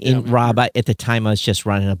 Rob, at the time I was just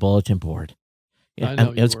running a bulletin board. I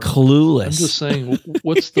know It's you were. clueless. I'm just saying,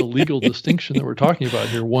 what's the legal distinction that we're talking about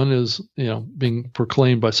here? One is, being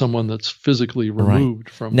proclaimed by someone that's physically removed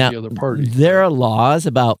from now, the other party. There are laws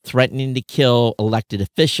about threatening to kill elected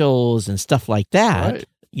officials and stuff like that. Right.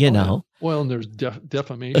 You know. Yeah. Well, and there's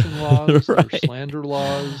defamation laws, Right. there's slander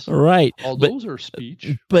laws. Right. All those are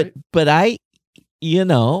speech. But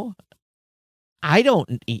I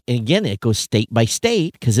don't, again, it goes state by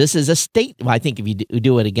state, because this is a state. Well, I think if you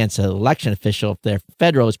do it against an election official, if they're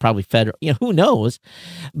federal, it's probably federal, who knows?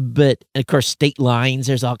 But of course, state lines,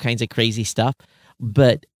 there's all kinds of crazy stuff.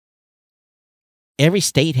 But every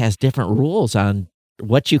state has different rules on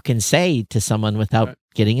what you can say to someone without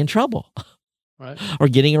getting in trouble or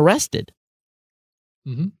getting arrested.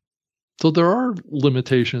 Mm-hmm. So there are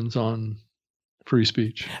limitations on free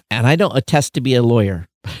speech. And I don't attest to be a lawyer.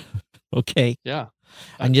 Okay. Yeah.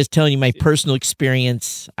 I'm just telling you my personal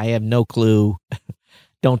experience. I have no clue.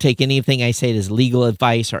 Don't take anything I say as legal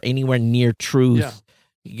advice or anywhere near truth.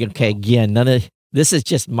 Yeah. Okay. Again, this is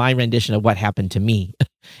just my rendition of what happened to me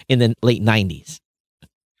in the late 90s.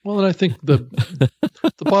 Well, and I think the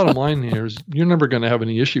bottom line here is you're never going to have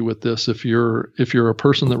any issue with this if you're a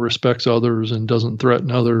person that respects others and doesn't threaten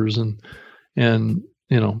others and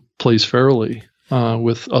plays fairly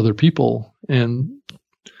with other people and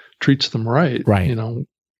treats them right. Right.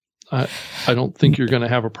 I don't think you're going to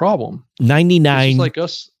have a problem. 99. It's like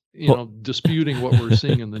us, disputing what we're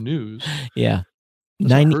seeing in the news. Yeah.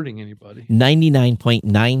 Not hurting anybody.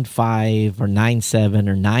 99.95 or 97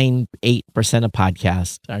 or 98% of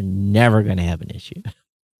podcasts are never going to have an issue.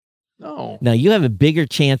 No. Now, you have a bigger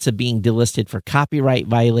chance of being delisted for copyright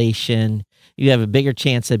violation. You have a bigger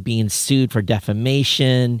chance of being sued for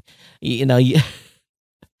defamation.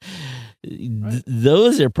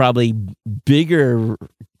 Those are probably bigger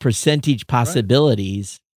percentage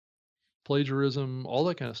possibilities. Plagiarism, all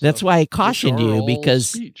that kind of stuff. That's why I cautioned you, because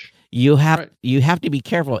speech. you have to be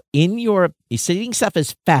careful in your stating stuff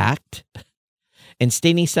as fact and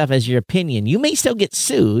stating stuff as your opinion. You may still get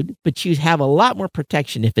sued, but you have a lot more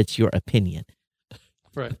protection if it's your opinion.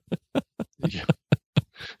 Right. Yeah.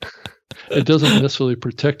 It doesn't necessarily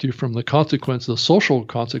protect you from the consequences, the social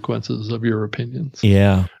consequences of your opinions.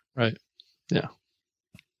 Yeah. Right. Yeah.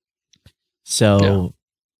 So,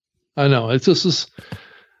 I know it's just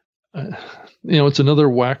it's another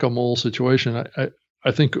whack-a-mole situation.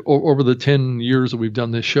 I think over the 10 years that we've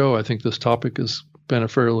done this show, I think this topic has been a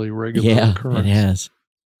fairly regular occurrence. It has.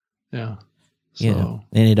 Yeah. So,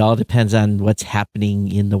 and it all depends on what's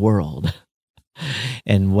happening in the world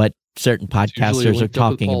and what certain podcasters are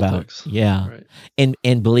talking about. Yeah. Right.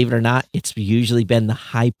 And believe it or not, it's usually been the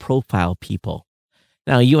high-profile people.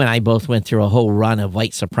 Now, you and I both went through a whole run of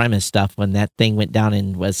white supremacist stuff when that thing went down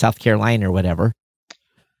in South Carolina or whatever.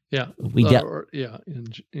 Yeah.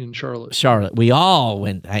 In Charlotte. Charlotte. We all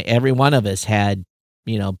went, every one of us had,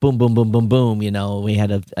 boom, boom, boom, boom, boom. We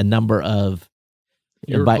had a number of.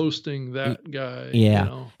 You're hosting that guy.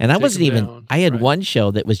 Yeah. And I wasn't even, I had one show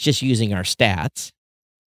that was just using our stats.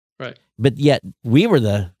 Right. But yet we were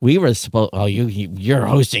supposed, you're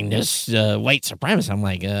hosting this white supremacist. I'm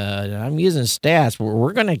like, I'm using stats.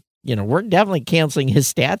 We're going to, we're definitely canceling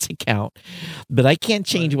his stats account, but I can't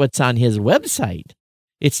change what's on his website.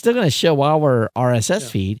 It's still going to show our RSS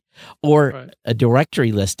feed or a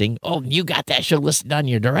directory listing. Oh, you got that show listed on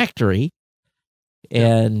your directory.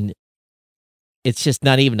 And it's just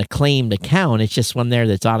not even a claimed account. It's just one there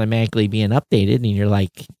that's automatically being updated. And you're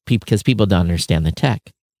like, because people don't understand the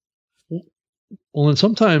tech. Well, and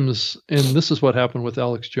sometimes, and this is what happened with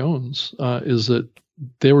Alex Jones, is that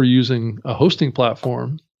they were using a hosting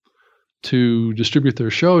platform to distribute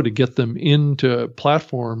their show to get them into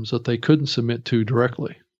platforms that they couldn't submit to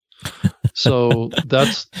directly. So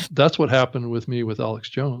that's what happened with me with Alex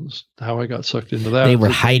Jones. How I got sucked into that. They were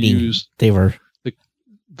hiding. They were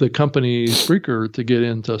the company Spreaker to get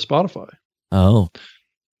into Spotify. Oh,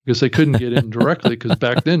 because they couldn't get in directly. Because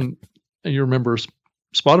back then, and you remember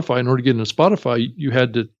Spotify. In order to get into Spotify, you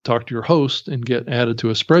had to talk to your host and get added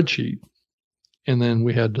to a spreadsheet. And then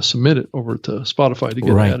we had to submit it over to Spotify to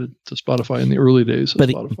get added to Spotify in the early days of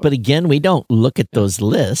Spotify. But again, we don't look at those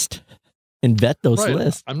lists and vet those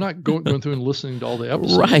lists. I'm not going through and listening to all the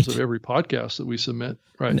episodes of every podcast that we submit.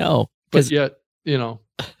 Right. No. But yet,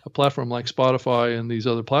 a platform like Spotify and these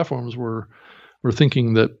other platforms were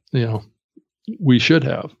thinking that, we should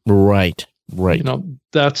have. Right.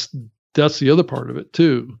 That's the other part of it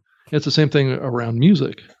too. It's the same thing around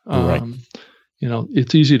music.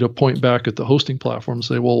 It's easy to point back at the hosting platform and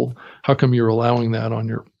say, well, how come you're allowing that on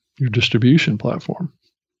your distribution platform?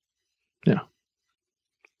 Yeah.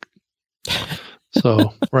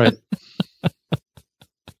 So, right.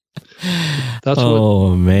 That's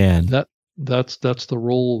man. That's the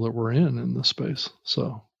role that we're in this space.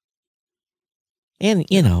 So, and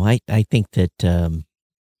I think that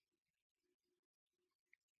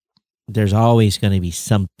there's always going to be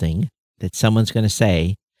something that someone's going to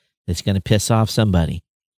say that's going to piss off somebody.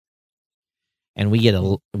 And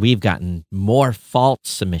we've gotten more false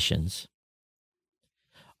submissions,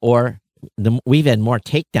 or we've had more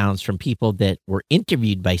takedowns from people that were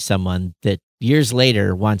interviewed by someone that years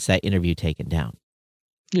later wants that interview taken down.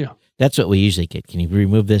 Yeah. That's what we usually get. Can you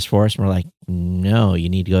remove this for us? And we're like, no, you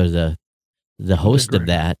need to go to the host of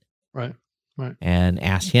that. Right. And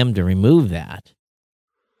ask him to remove that.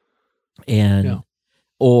 And,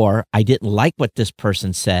 or I didn't like what this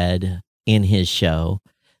person said in his show,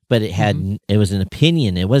 but it was an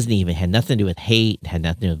opinion. It had nothing to do with hate, had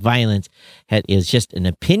nothing to do with violence. It was just an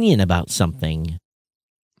opinion about something.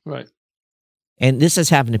 Right. And this has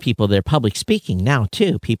happened to people that are public speaking now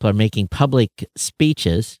too. People are making public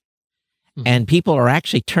speeches, and people are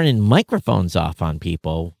actually turning microphones off on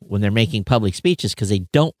people when they're making public speeches because they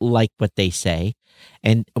don't like what they say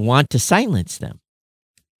and want to silence them.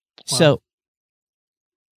 Wow.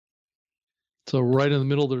 So right in the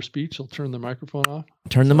middle of their speech, they'll turn the microphone off?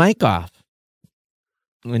 Turn the mic off.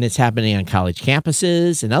 When it's happening on college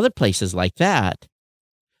campuses and other places like that,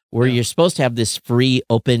 where you're supposed to have this free,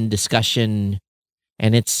 open discussion,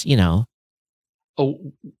 and it's,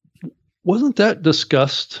 Oh, wasn't that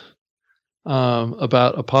discussed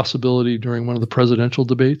about a possibility during one of the presidential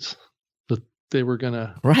debates that they were going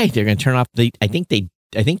to... Right, they're going to turn off I think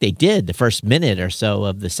they did the first minute or so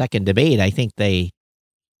of the second debate. I think they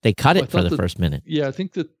cut it for the first minute. Yeah, I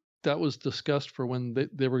think that was discussed for when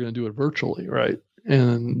they were going to do it virtually, right?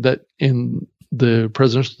 And that in the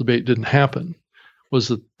presidential debate didn't happen. Was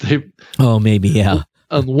that they... Oh, maybe, yeah.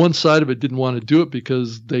 On one side of it, didn't want to do it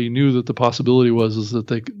because they kneu that the possibility was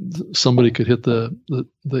that somebody could hit the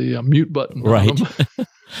mute button. Right.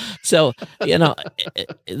 So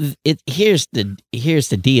here's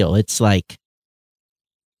the deal. It's like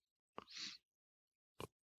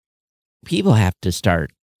people have to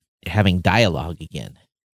start having dialogue again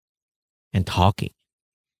and talking,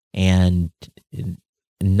 and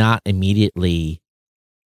not immediately.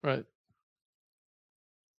 Right.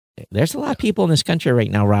 There's a lot of people in this country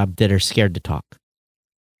right now, Rob, that are scared to talk.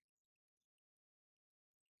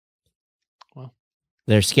 Well,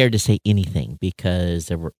 they're scared to say anything because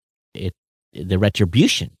the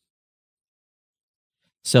retribution.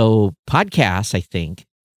 So podcasts, I think,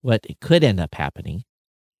 what could end up happening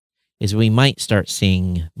is we might start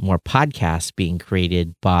seeing more podcasts being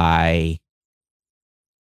created by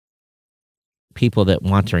people that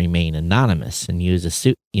want to remain anonymous and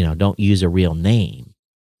don't use a real name.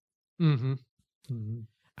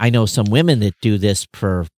 I know some women that do this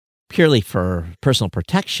purely for personal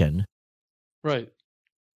protection, right,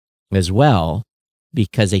 as well,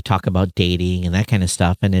 because they talk about dating and that kind of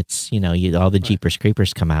stuff, and it's all the Jeepers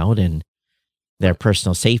Creepers come out, and their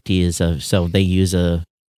personal safety is so they use a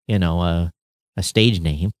stage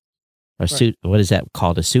name or suit. What is that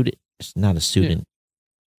called? A suit? It's not a student.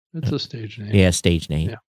 Yeah. It's a stage name. Yeah, stage name.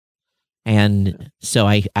 Yeah. And so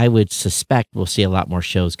I would suspect we'll see a lot more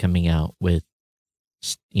shows coming out with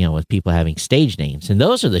people having stage names. And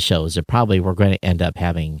those are the shows that probably we're going to end up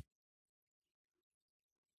having.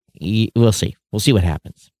 We'll see. We'll see what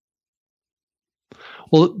happens.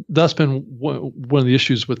 Well, that's been one of the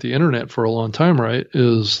issues with the internet for a long time, right?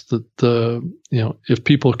 Is that, if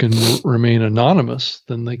people can remain anonymous,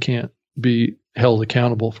 then they can't be held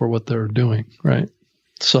accountable for what they're doing, right?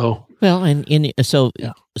 So... Well,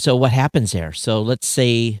 so what happens there? So let's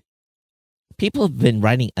say people have been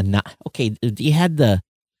writing you had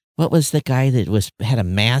what was the guy that had a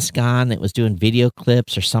mask on that was doing video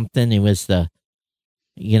clips or something? It was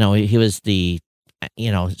he was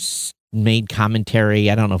made commentary.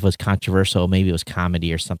 I don't know if it was controversial, maybe it was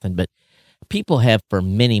comedy or something, but people have for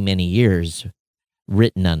many, many years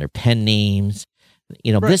written under pen names.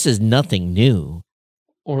 Right. This is nothing new.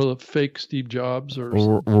 Or the fake Steve Jobs or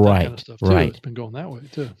right, that kind of stuff too. Right. It's been going that way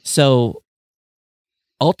too. So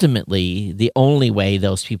ultimately, the only way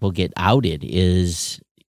those people get outed is,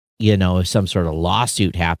 if some sort of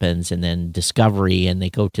lawsuit happens and then discovery and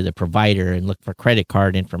they go to the provider and look for credit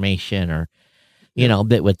card information or,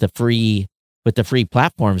 but with the free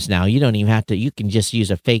platforms now, you don't even have to, you can just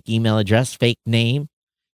use a fake email address, fake name,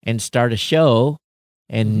 and start a show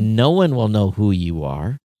and no one will know who you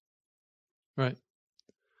are. Right.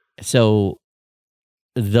 So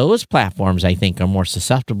those platforms, I think, are more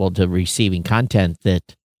susceptible to receiving content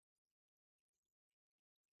that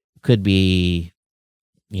could be,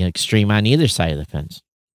 extreme on either side of the fence.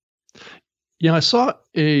 Yeah, I saw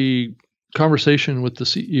a conversation with the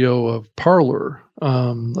CEO of Parler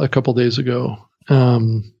a couple days ago.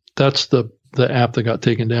 That's the app that got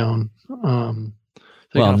taken down.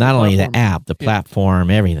 Well, not only the app, the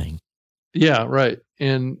platform, everything. Yeah, right.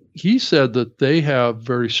 And he said that they have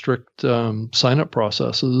very strict sign-up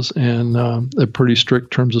processes and a pretty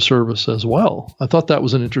strict terms of service as well. I thought that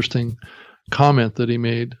was an interesting comment that he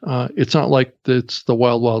made. It's not like it's the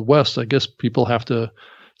wild, wild west. I guess people have to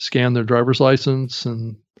scan their driver's license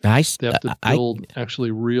and they have to build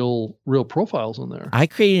actually real profiles in there. I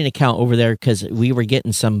created an account over there because we were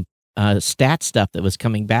getting some stat stuff that was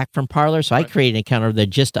coming back from Parler. So I created an account over there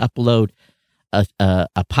just to upload a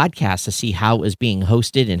podcast to see how it was being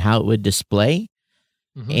hosted and how it would display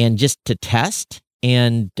and just to test.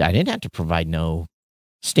 And I didn't have to provide no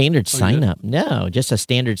standard sign up. No, just a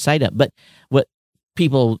standard sign up. But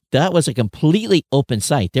that was a completely open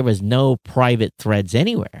site. There was no private threads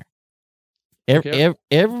anywhere.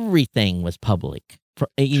 Everything was public.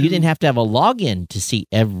 You didn't have to have a login to see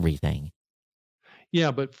everything.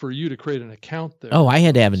 Yeah, but for you to create an account there. Oh, I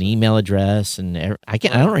had to have an email address and I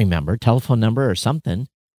don't remember, telephone number or something.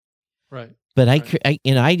 Right. But I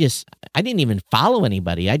didn't even follow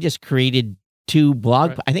anybody. I just created 2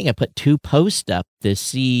 blog. I think I put 2 posts up to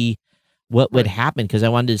see what would happen because I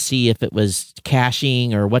wanted to see if it was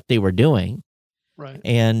caching or what they were doing. Right.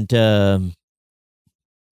 And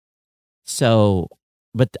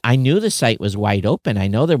but I knew the site was wide open. I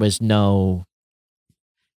know there was no.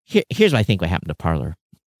 Here's what I think what happened to Parler.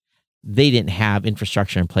 They didn't have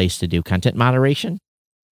infrastructure in place to do content moderation.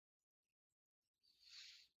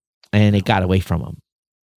 And it got away from them.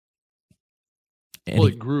 And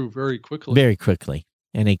it grew very quickly. Very quickly.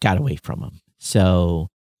 And it got away from them. So,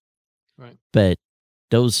 but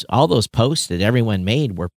all those posts that everyone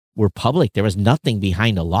made were public. There was nothing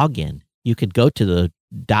behind a login. You could go to the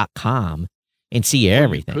 .com and see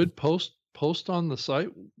everything. You could post on the site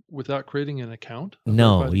without creating an account?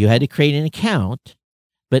 No, you had to create an account,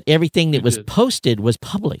 but everything that was posted was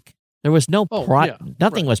public. There was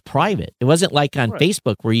nothing was private. It wasn't like on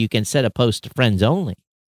Facebook where you can set a post to friends only.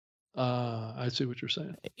 I see what you're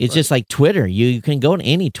saying. It's just like Twitter. You can go to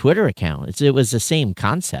any Twitter account. It was the same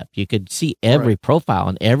concept. You could see every profile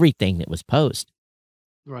and everything that was posted.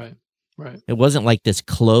 Right. It wasn't like this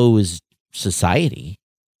closed society.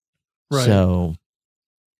 Right. So,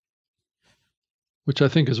 which I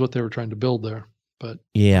think is what they were trying to build there. But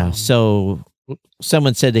yeah, so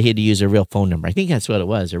someone said they had to use a real phone number. I think that's what it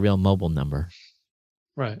was, a real mobile number.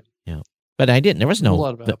 Right. Yeah. But I didn't. There was no. A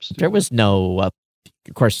lot of apps there was no. Of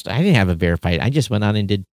course, I didn't have a verified. I just went on and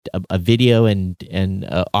did a video and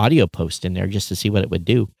audio post in there just to see what it would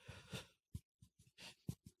do,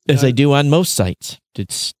 as I do on most sites to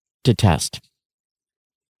test.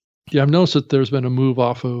 Yeah, I've noticed that there's been a move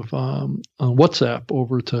off of WhatsApp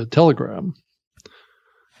over to Telegram.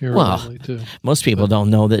 Well, most people don't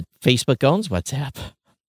know that Facebook owns WhatsApp.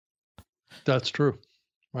 That's true.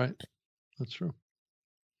 Right. That's true.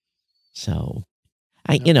 So,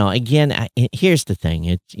 here's the thing.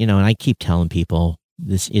 It's, and I keep telling people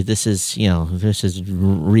this is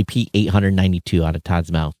repeat 892 out of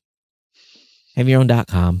Todd's mouth. Have your own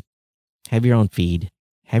 .com, have your own feed,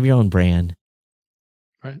 have your own brand.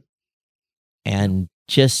 Right. And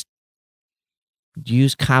just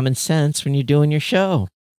use common sense when you're doing your show.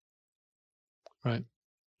 Right.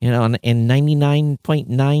 And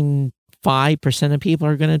 99.95% of people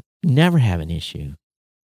are going to never have an issue.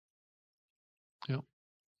 Yeah.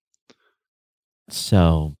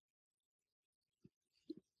 So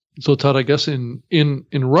Todd, I guess in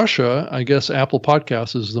Russia, I guess Apple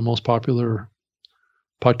Podcasts is the most popular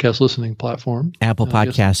podcast listening platform. Apple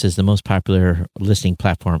Podcasts is the most popular listening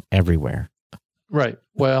platform everywhere. Right.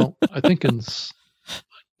 Well, I think in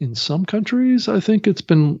some countries,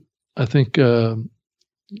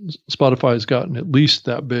 Spotify has gotten at least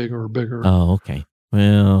that big or bigger. Oh, okay.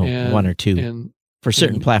 Well, one or two for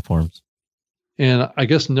certain platforms. And I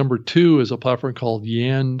guess number 2 is a platform called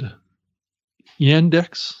Yandex.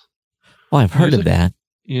 Well, I've heard of that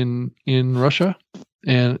in Russia,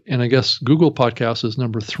 and I guess Google Podcasts is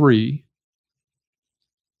number 3.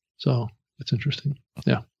 So it's interesting.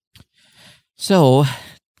 Yeah. So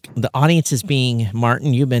the audience is being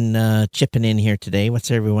Martin. You've been chipping in here today.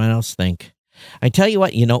 What's everyone else think? I tell you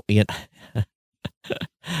what,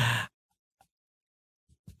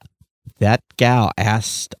 that gal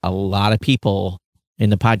asked a lot of people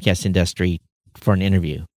in the podcast industry for an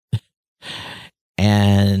interview.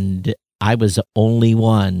 And I was the only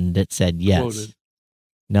one that said yes. Quoted.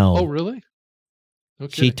 No. Oh, really?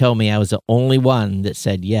 Okay. She told me I was the only one that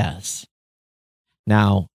said yes.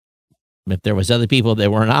 Now, if there was other people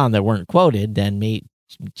that weren't on that weren't quoted, then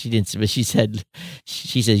She didn't, but she said,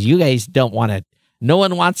 you guys don't want to, no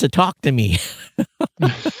one wants to talk to me.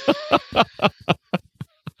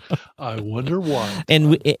 I wonder why.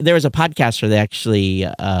 And there was a podcaster that actually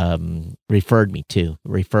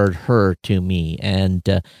referred her to me.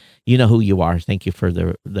 And you know who you are. Thank you for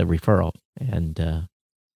the referral. And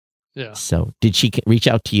yeah. So did she reach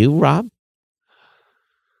out to you, Rob?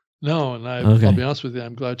 No, and I'll be honest with you,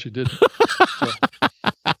 I'm glad she didn't.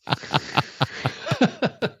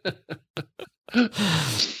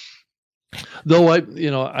 Though I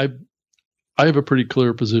have a pretty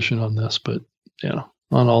clear position on this, but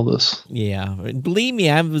on all this. Yeah. Believe me,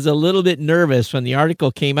 I was a little bit nervous when the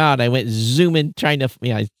article came out. I went zooming, trying to,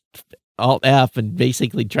 Alt F and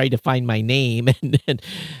basically tried to find my name. And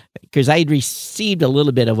because I had received a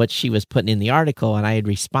little bit of what she was putting in the article, and I had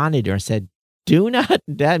responded to her and said,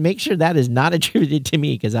 make sure that is not attributed to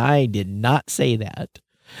me, because I did not say that.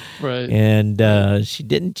 Right. And she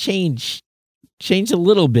didn't change a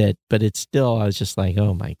little bit, but it's still, I was just like,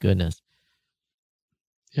 oh my goodness.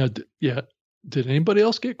 Yeah. Yeah. Did anybody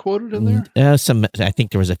else get quoted in there? I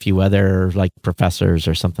think there was a few other like professors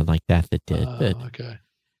or something like that did. Okay.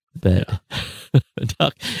 But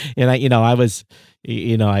and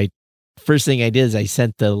I first thing I did is I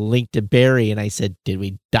sent the link to Barry and I said, did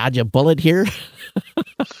we dodge a bullet here?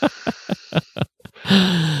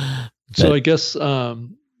 So I guess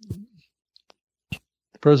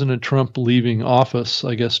President Trump leaving office,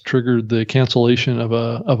 I guess, triggered the cancellation of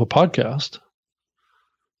a podcast.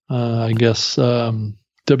 I guess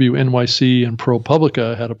WNYC and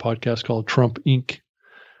ProPublica had a podcast called Trump Inc.,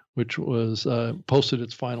 which was posted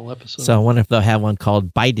its final episode. So I wonder if they'll have one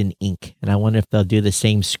called Biden Inc., and I wonder if they'll do the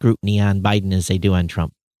same scrutiny on Biden as they do on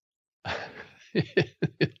Trump.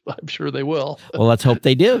 I'm sure they will. Well, let's hope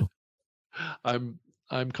they do. I'm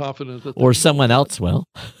confident that, or someone else will.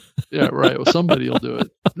 Yeah, right. Well, somebody will do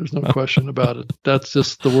it. There's no question about it. That's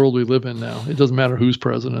just the world we live in now. It doesn't matter who's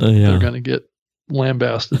president; they're going to get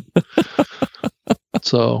lambasted.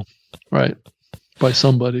 So, right, by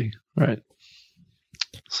somebody, right.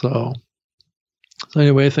 So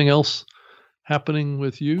anyway, anything else happening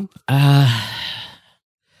with you? I've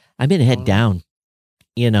been head down.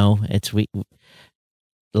 It's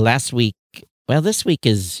last week. Well, this week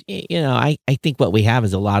is, I think what we have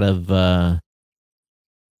is a lot of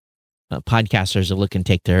podcasters are looking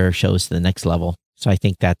to take their shows to the next level. So I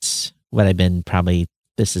think that's what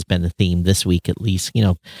this has been the theme this week, at least.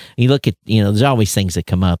 You look at, there's always things that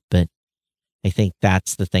come up, but I think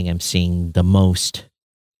that's the thing I'm seeing the most.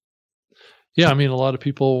 Yeah, I mean, a lot of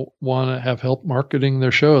people want to have help marketing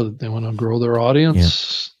their show. They want to grow their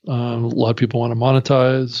audience. Yeah. A lot of people want to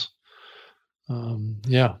monetize.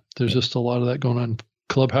 There's just a lot of that going on.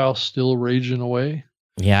 Clubhouse still raging away.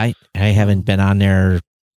 Yeah, I haven't been on there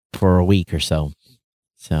for a week or so.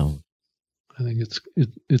 So I think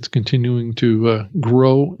it's continuing to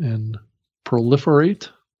grow and proliferate.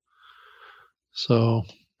 So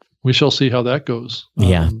we shall see how that goes.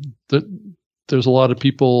 Yeah. There's a lot of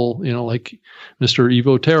people, like Mr.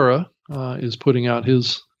 Evo Terra is putting out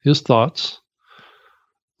his thoughts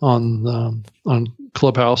on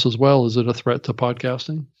Clubhouse as well. Is it a threat to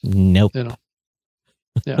podcasting? Nope.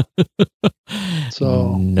 Yeah.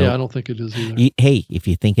 So nope. Yeah, I don't think it is either. Hey, if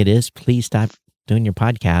you think it is, please stop doing your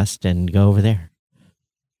podcast and go over there.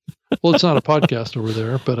 Well, it's not a podcast over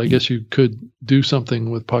there, but I guess you could do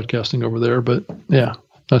something with podcasting over there. But yeah,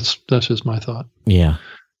 that's just my thought. Yeah.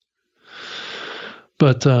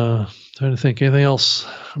 But trying to think, anything else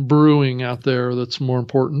brewing out there that's more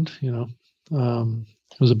important? It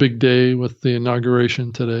was a big day with the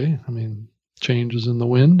inauguration today. I mean, change is in the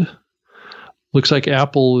wind. Looks like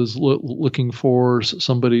Apple is looking for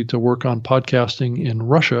somebody to work on podcasting in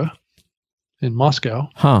Russia, in Moscow.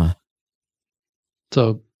 Huh.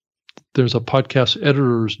 So there's a podcast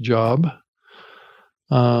editor's job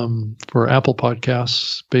for Apple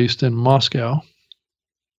Podcasts based in Moscow.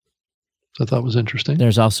 I thought was interesting.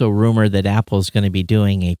 There's also rumor that Apple's going to be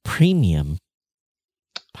doing a premium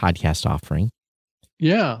podcast offering.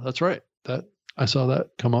 Yeah, that's right. That I saw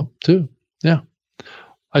that come up too. Yeah.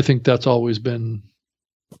 I think that's always been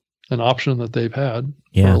an option that they've had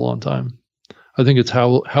for a long time. I think it's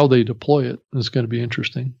how they deploy it is going to be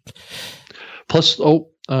interesting. Plus, let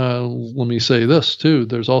me say this too.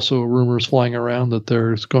 There's also rumors flying around that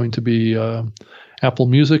there's going to be Apple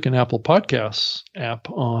Music and Apple Podcasts app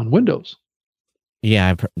on Windows. Yeah,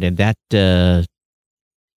 I've heard that.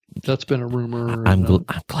 That's been a rumor. I'm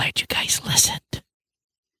glad you guys listened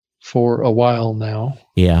for a while now.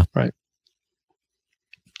 Yeah. Right.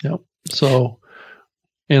 Yep. So,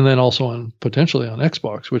 and then also potentially on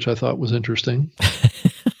Xbox, which I thought was interesting.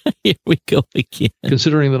 Here we go again.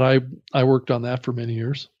 Considering that I worked on that for many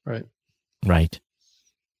years, right? Right.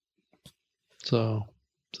 So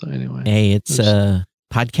anyway. Hey, it's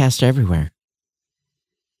podcast everywhere.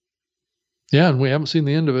 Yeah, and we haven't seen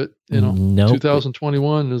the end of it. Nope.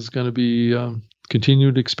 2021 is going to be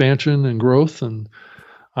continued expansion and growth, and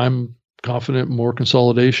I'm confident more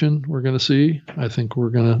consolidation we're going to see. I think we're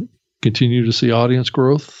going to continue to see audience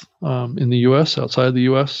growth in the U.S., outside the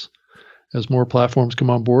U.S., as more platforms come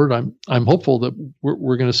on board. I'm hopeful that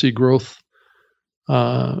we're going to see growth,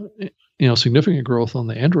 significant growth on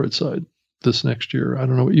the Android side this next year. I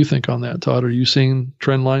don't know what you think on that, Todd. Are you seeing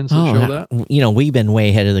trend lines that show that? We've been way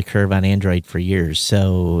ahead of the curve on Android for years,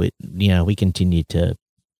 so we continue to,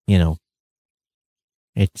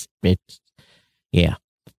 but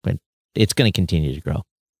it's going to continue to grow.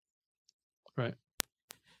 Right.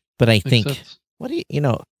 But I Makes think, sense.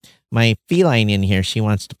 my feline in here, he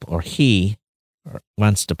wants to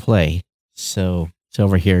play, so it's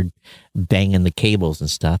over here banging the cables and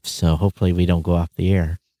stuff. So hopefully we don't go off the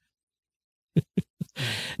air.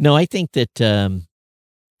 No, I think that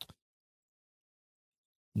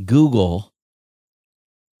Google,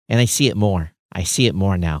 and I see it more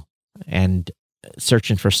now, and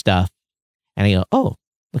searching for stuff, and I go, oh,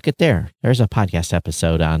 look at there's a podcast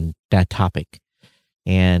episode on that topic.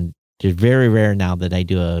 And it's very rare now that I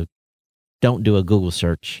don't do a Google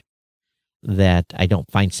search that I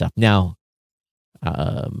don't find stuff. Now,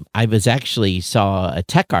 I saw a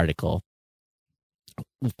tech article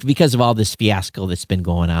because of all this fiasco that's been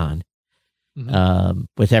going on,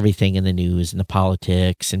 with everything in the news and the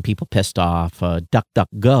politics and people pissed off.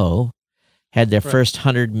 DuckDuckGo had their first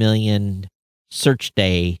 100 million search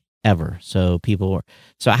day ever. So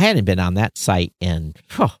I hadn't been on that site in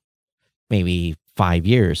maybe 5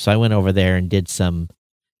 years. So I went over there and did some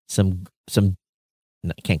I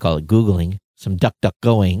can't call it Googling, some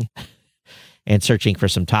DuckDuckGoing, and searching for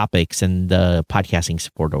some topics. And the podcasting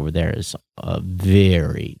support over there is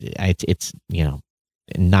it's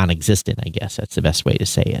non-existent, I guess. That's the best way to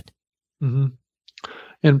say it. Mm-hmm.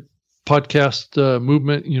 And Podcast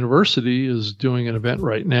Movement University is doing an event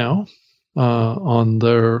right now on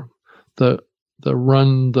the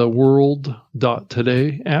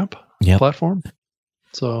runtheworld.today app platform.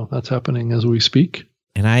 So that's happening as we speak.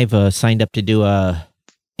 And I've signed up to do a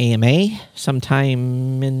AMA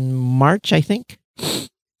sometime in March, I think.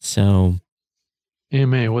 So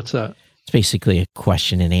AMA, what's that? It's basically a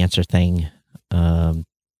question and answer thing. I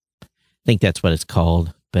think that's what it's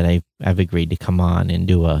called. But I've agreed to come on and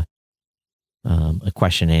do a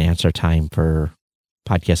question and answer time for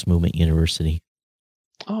Podcast Movement University.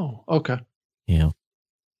 Oh, okay.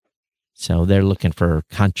 So they're looking for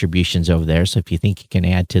contributions over there. So if you think you can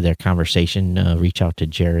add to their conversation, reach out to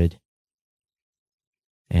Jared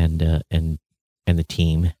and the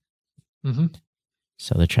team. Mm-hmm.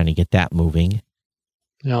 So they're trying to get that moving.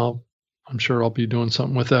 Yeah, I'm sure I'll be doing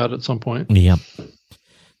something with that at some point. Yep.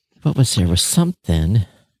 What was there? Was something.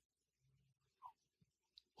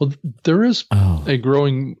 Well, there is a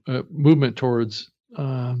growing movement towards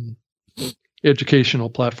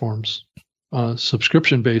educational platforms,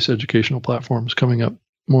 subscription-based educational platforms coming up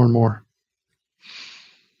more and more.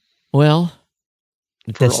 Well,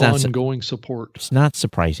 for ongoing support. It's not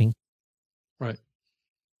surprising. Right.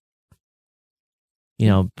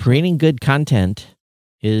 Creating good content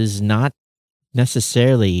is not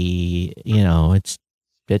necessarily, it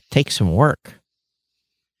takes some work.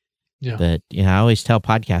 Yeah. But, I always tell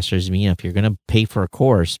podcasters, if you're going to pay for a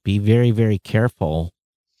course, be very, very careful,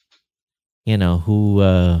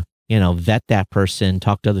 who, vet that person,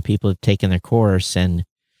 talk to other people who've taken their course and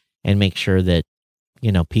make sure that,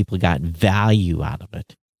 people got value out of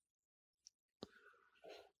it.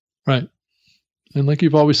 Right. And like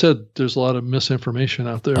you've always said, there's a lot of misinformation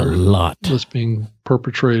out there. A lot. That's being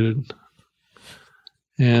perpetrated.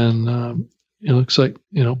 And it looks like,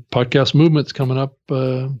 Podcast Movement's coming up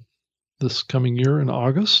this coming year in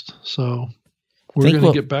August. So we're going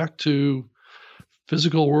to get back to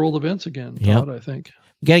physical world events again, Todd, I think.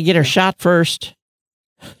 We got to get our shot first.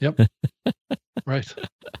 Yep. Right.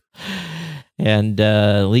 And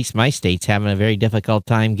at least my state's having a very difficult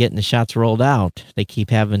time getting the shots rolled out. They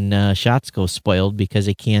keep having shots go spoiled because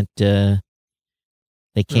they can't get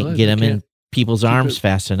them in people's arms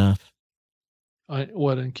fast enough.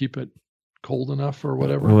 And keep it cold enough or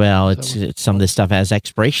whatever? Well, it's some of this stuff has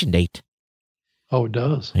expiration date. Oh, it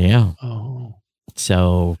does? Yeah. Oh.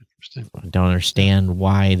 So I don't understand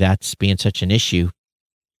why that's being such an issue.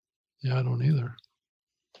 Yeah, I don't either.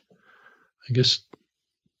 I guess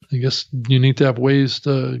you need to have ways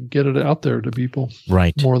to get it out there to people.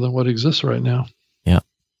 Right. More than what exists right now. Yeah.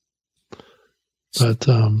 But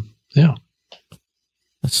Yeah.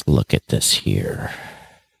 Let's look at this here.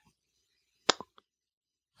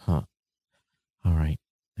 Huh. All right.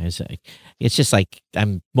 It's just like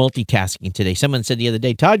I'm multitasking today. Someone said the other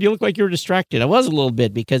day, Todd, you look like you're distracted. I was a little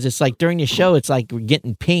bit because it's like during the show, it's like we're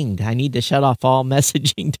getting pinged. I need to shut off all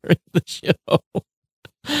messaging during the show.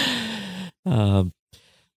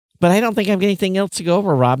 But I don't think I have anything else to go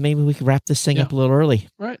over, Rob. Maybe we could wrap this thing up a little early.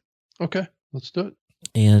 Right. Okay. Let's do it.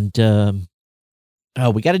 And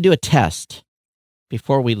we got to do a test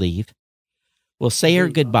before we leave. We'll say our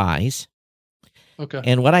goodbyes. Okay.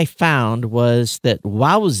 And what I found was that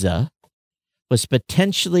Wowza was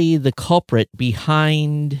potentially the culprit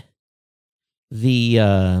behind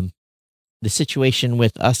the situation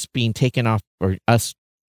with us being taken off, or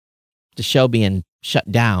the show being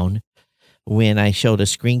shut down when I showed a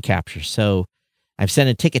screen capture. So I've sent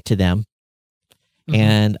a ticket to them,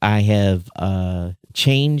 and I have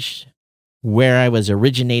changed where I was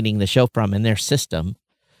originating the show from in their system.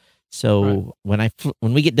 So when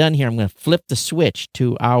we get done here, I'm going to flip the switch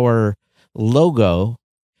to our logo,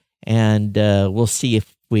 and we'll see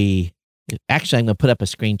if actually I'm going to put up a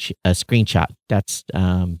screenshot. That's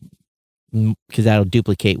because that'll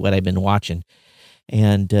duplicate what I've been watching,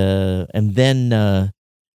 and then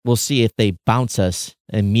we'll see if they bounce us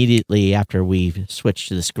immediately after we've switched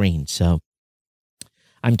to the screen. So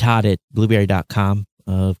I'm Todd at blueberry.com.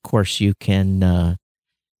 Of course, you can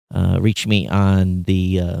reach me on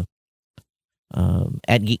the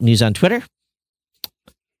at Geek News on Twitter.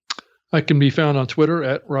 I can be found on Twitter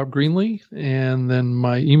at Rob Greenlee, and then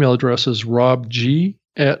my email address is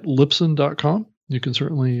robg@libsyn.com. You can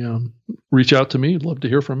certainly reach out to me. I'd love to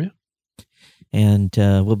hear from you. And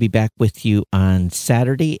we'll be back with you on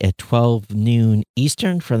Saturday at 12 noon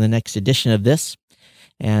Eastern for the next edition of this.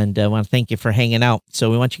 And I want to thank you for hanging out.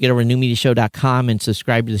 So we want you to get over to newmediashow.com and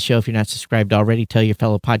subscribe to the show if you're not subscribed already. Tell your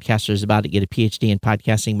fellow podcasters about it. Get a PhD in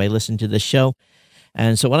podcasting by listening to this show.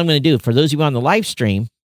 And so what I'm going to do, for those of you on the live stream,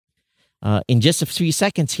 in just a few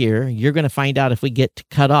seconds here, you're going to find out if we get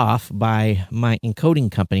cut off by my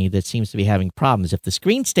encoding company that seems to be having problems. If the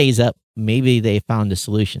screen stays up, maybe they found a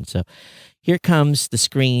solution. So here comes the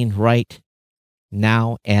screen right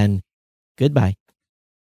now, and goodbye.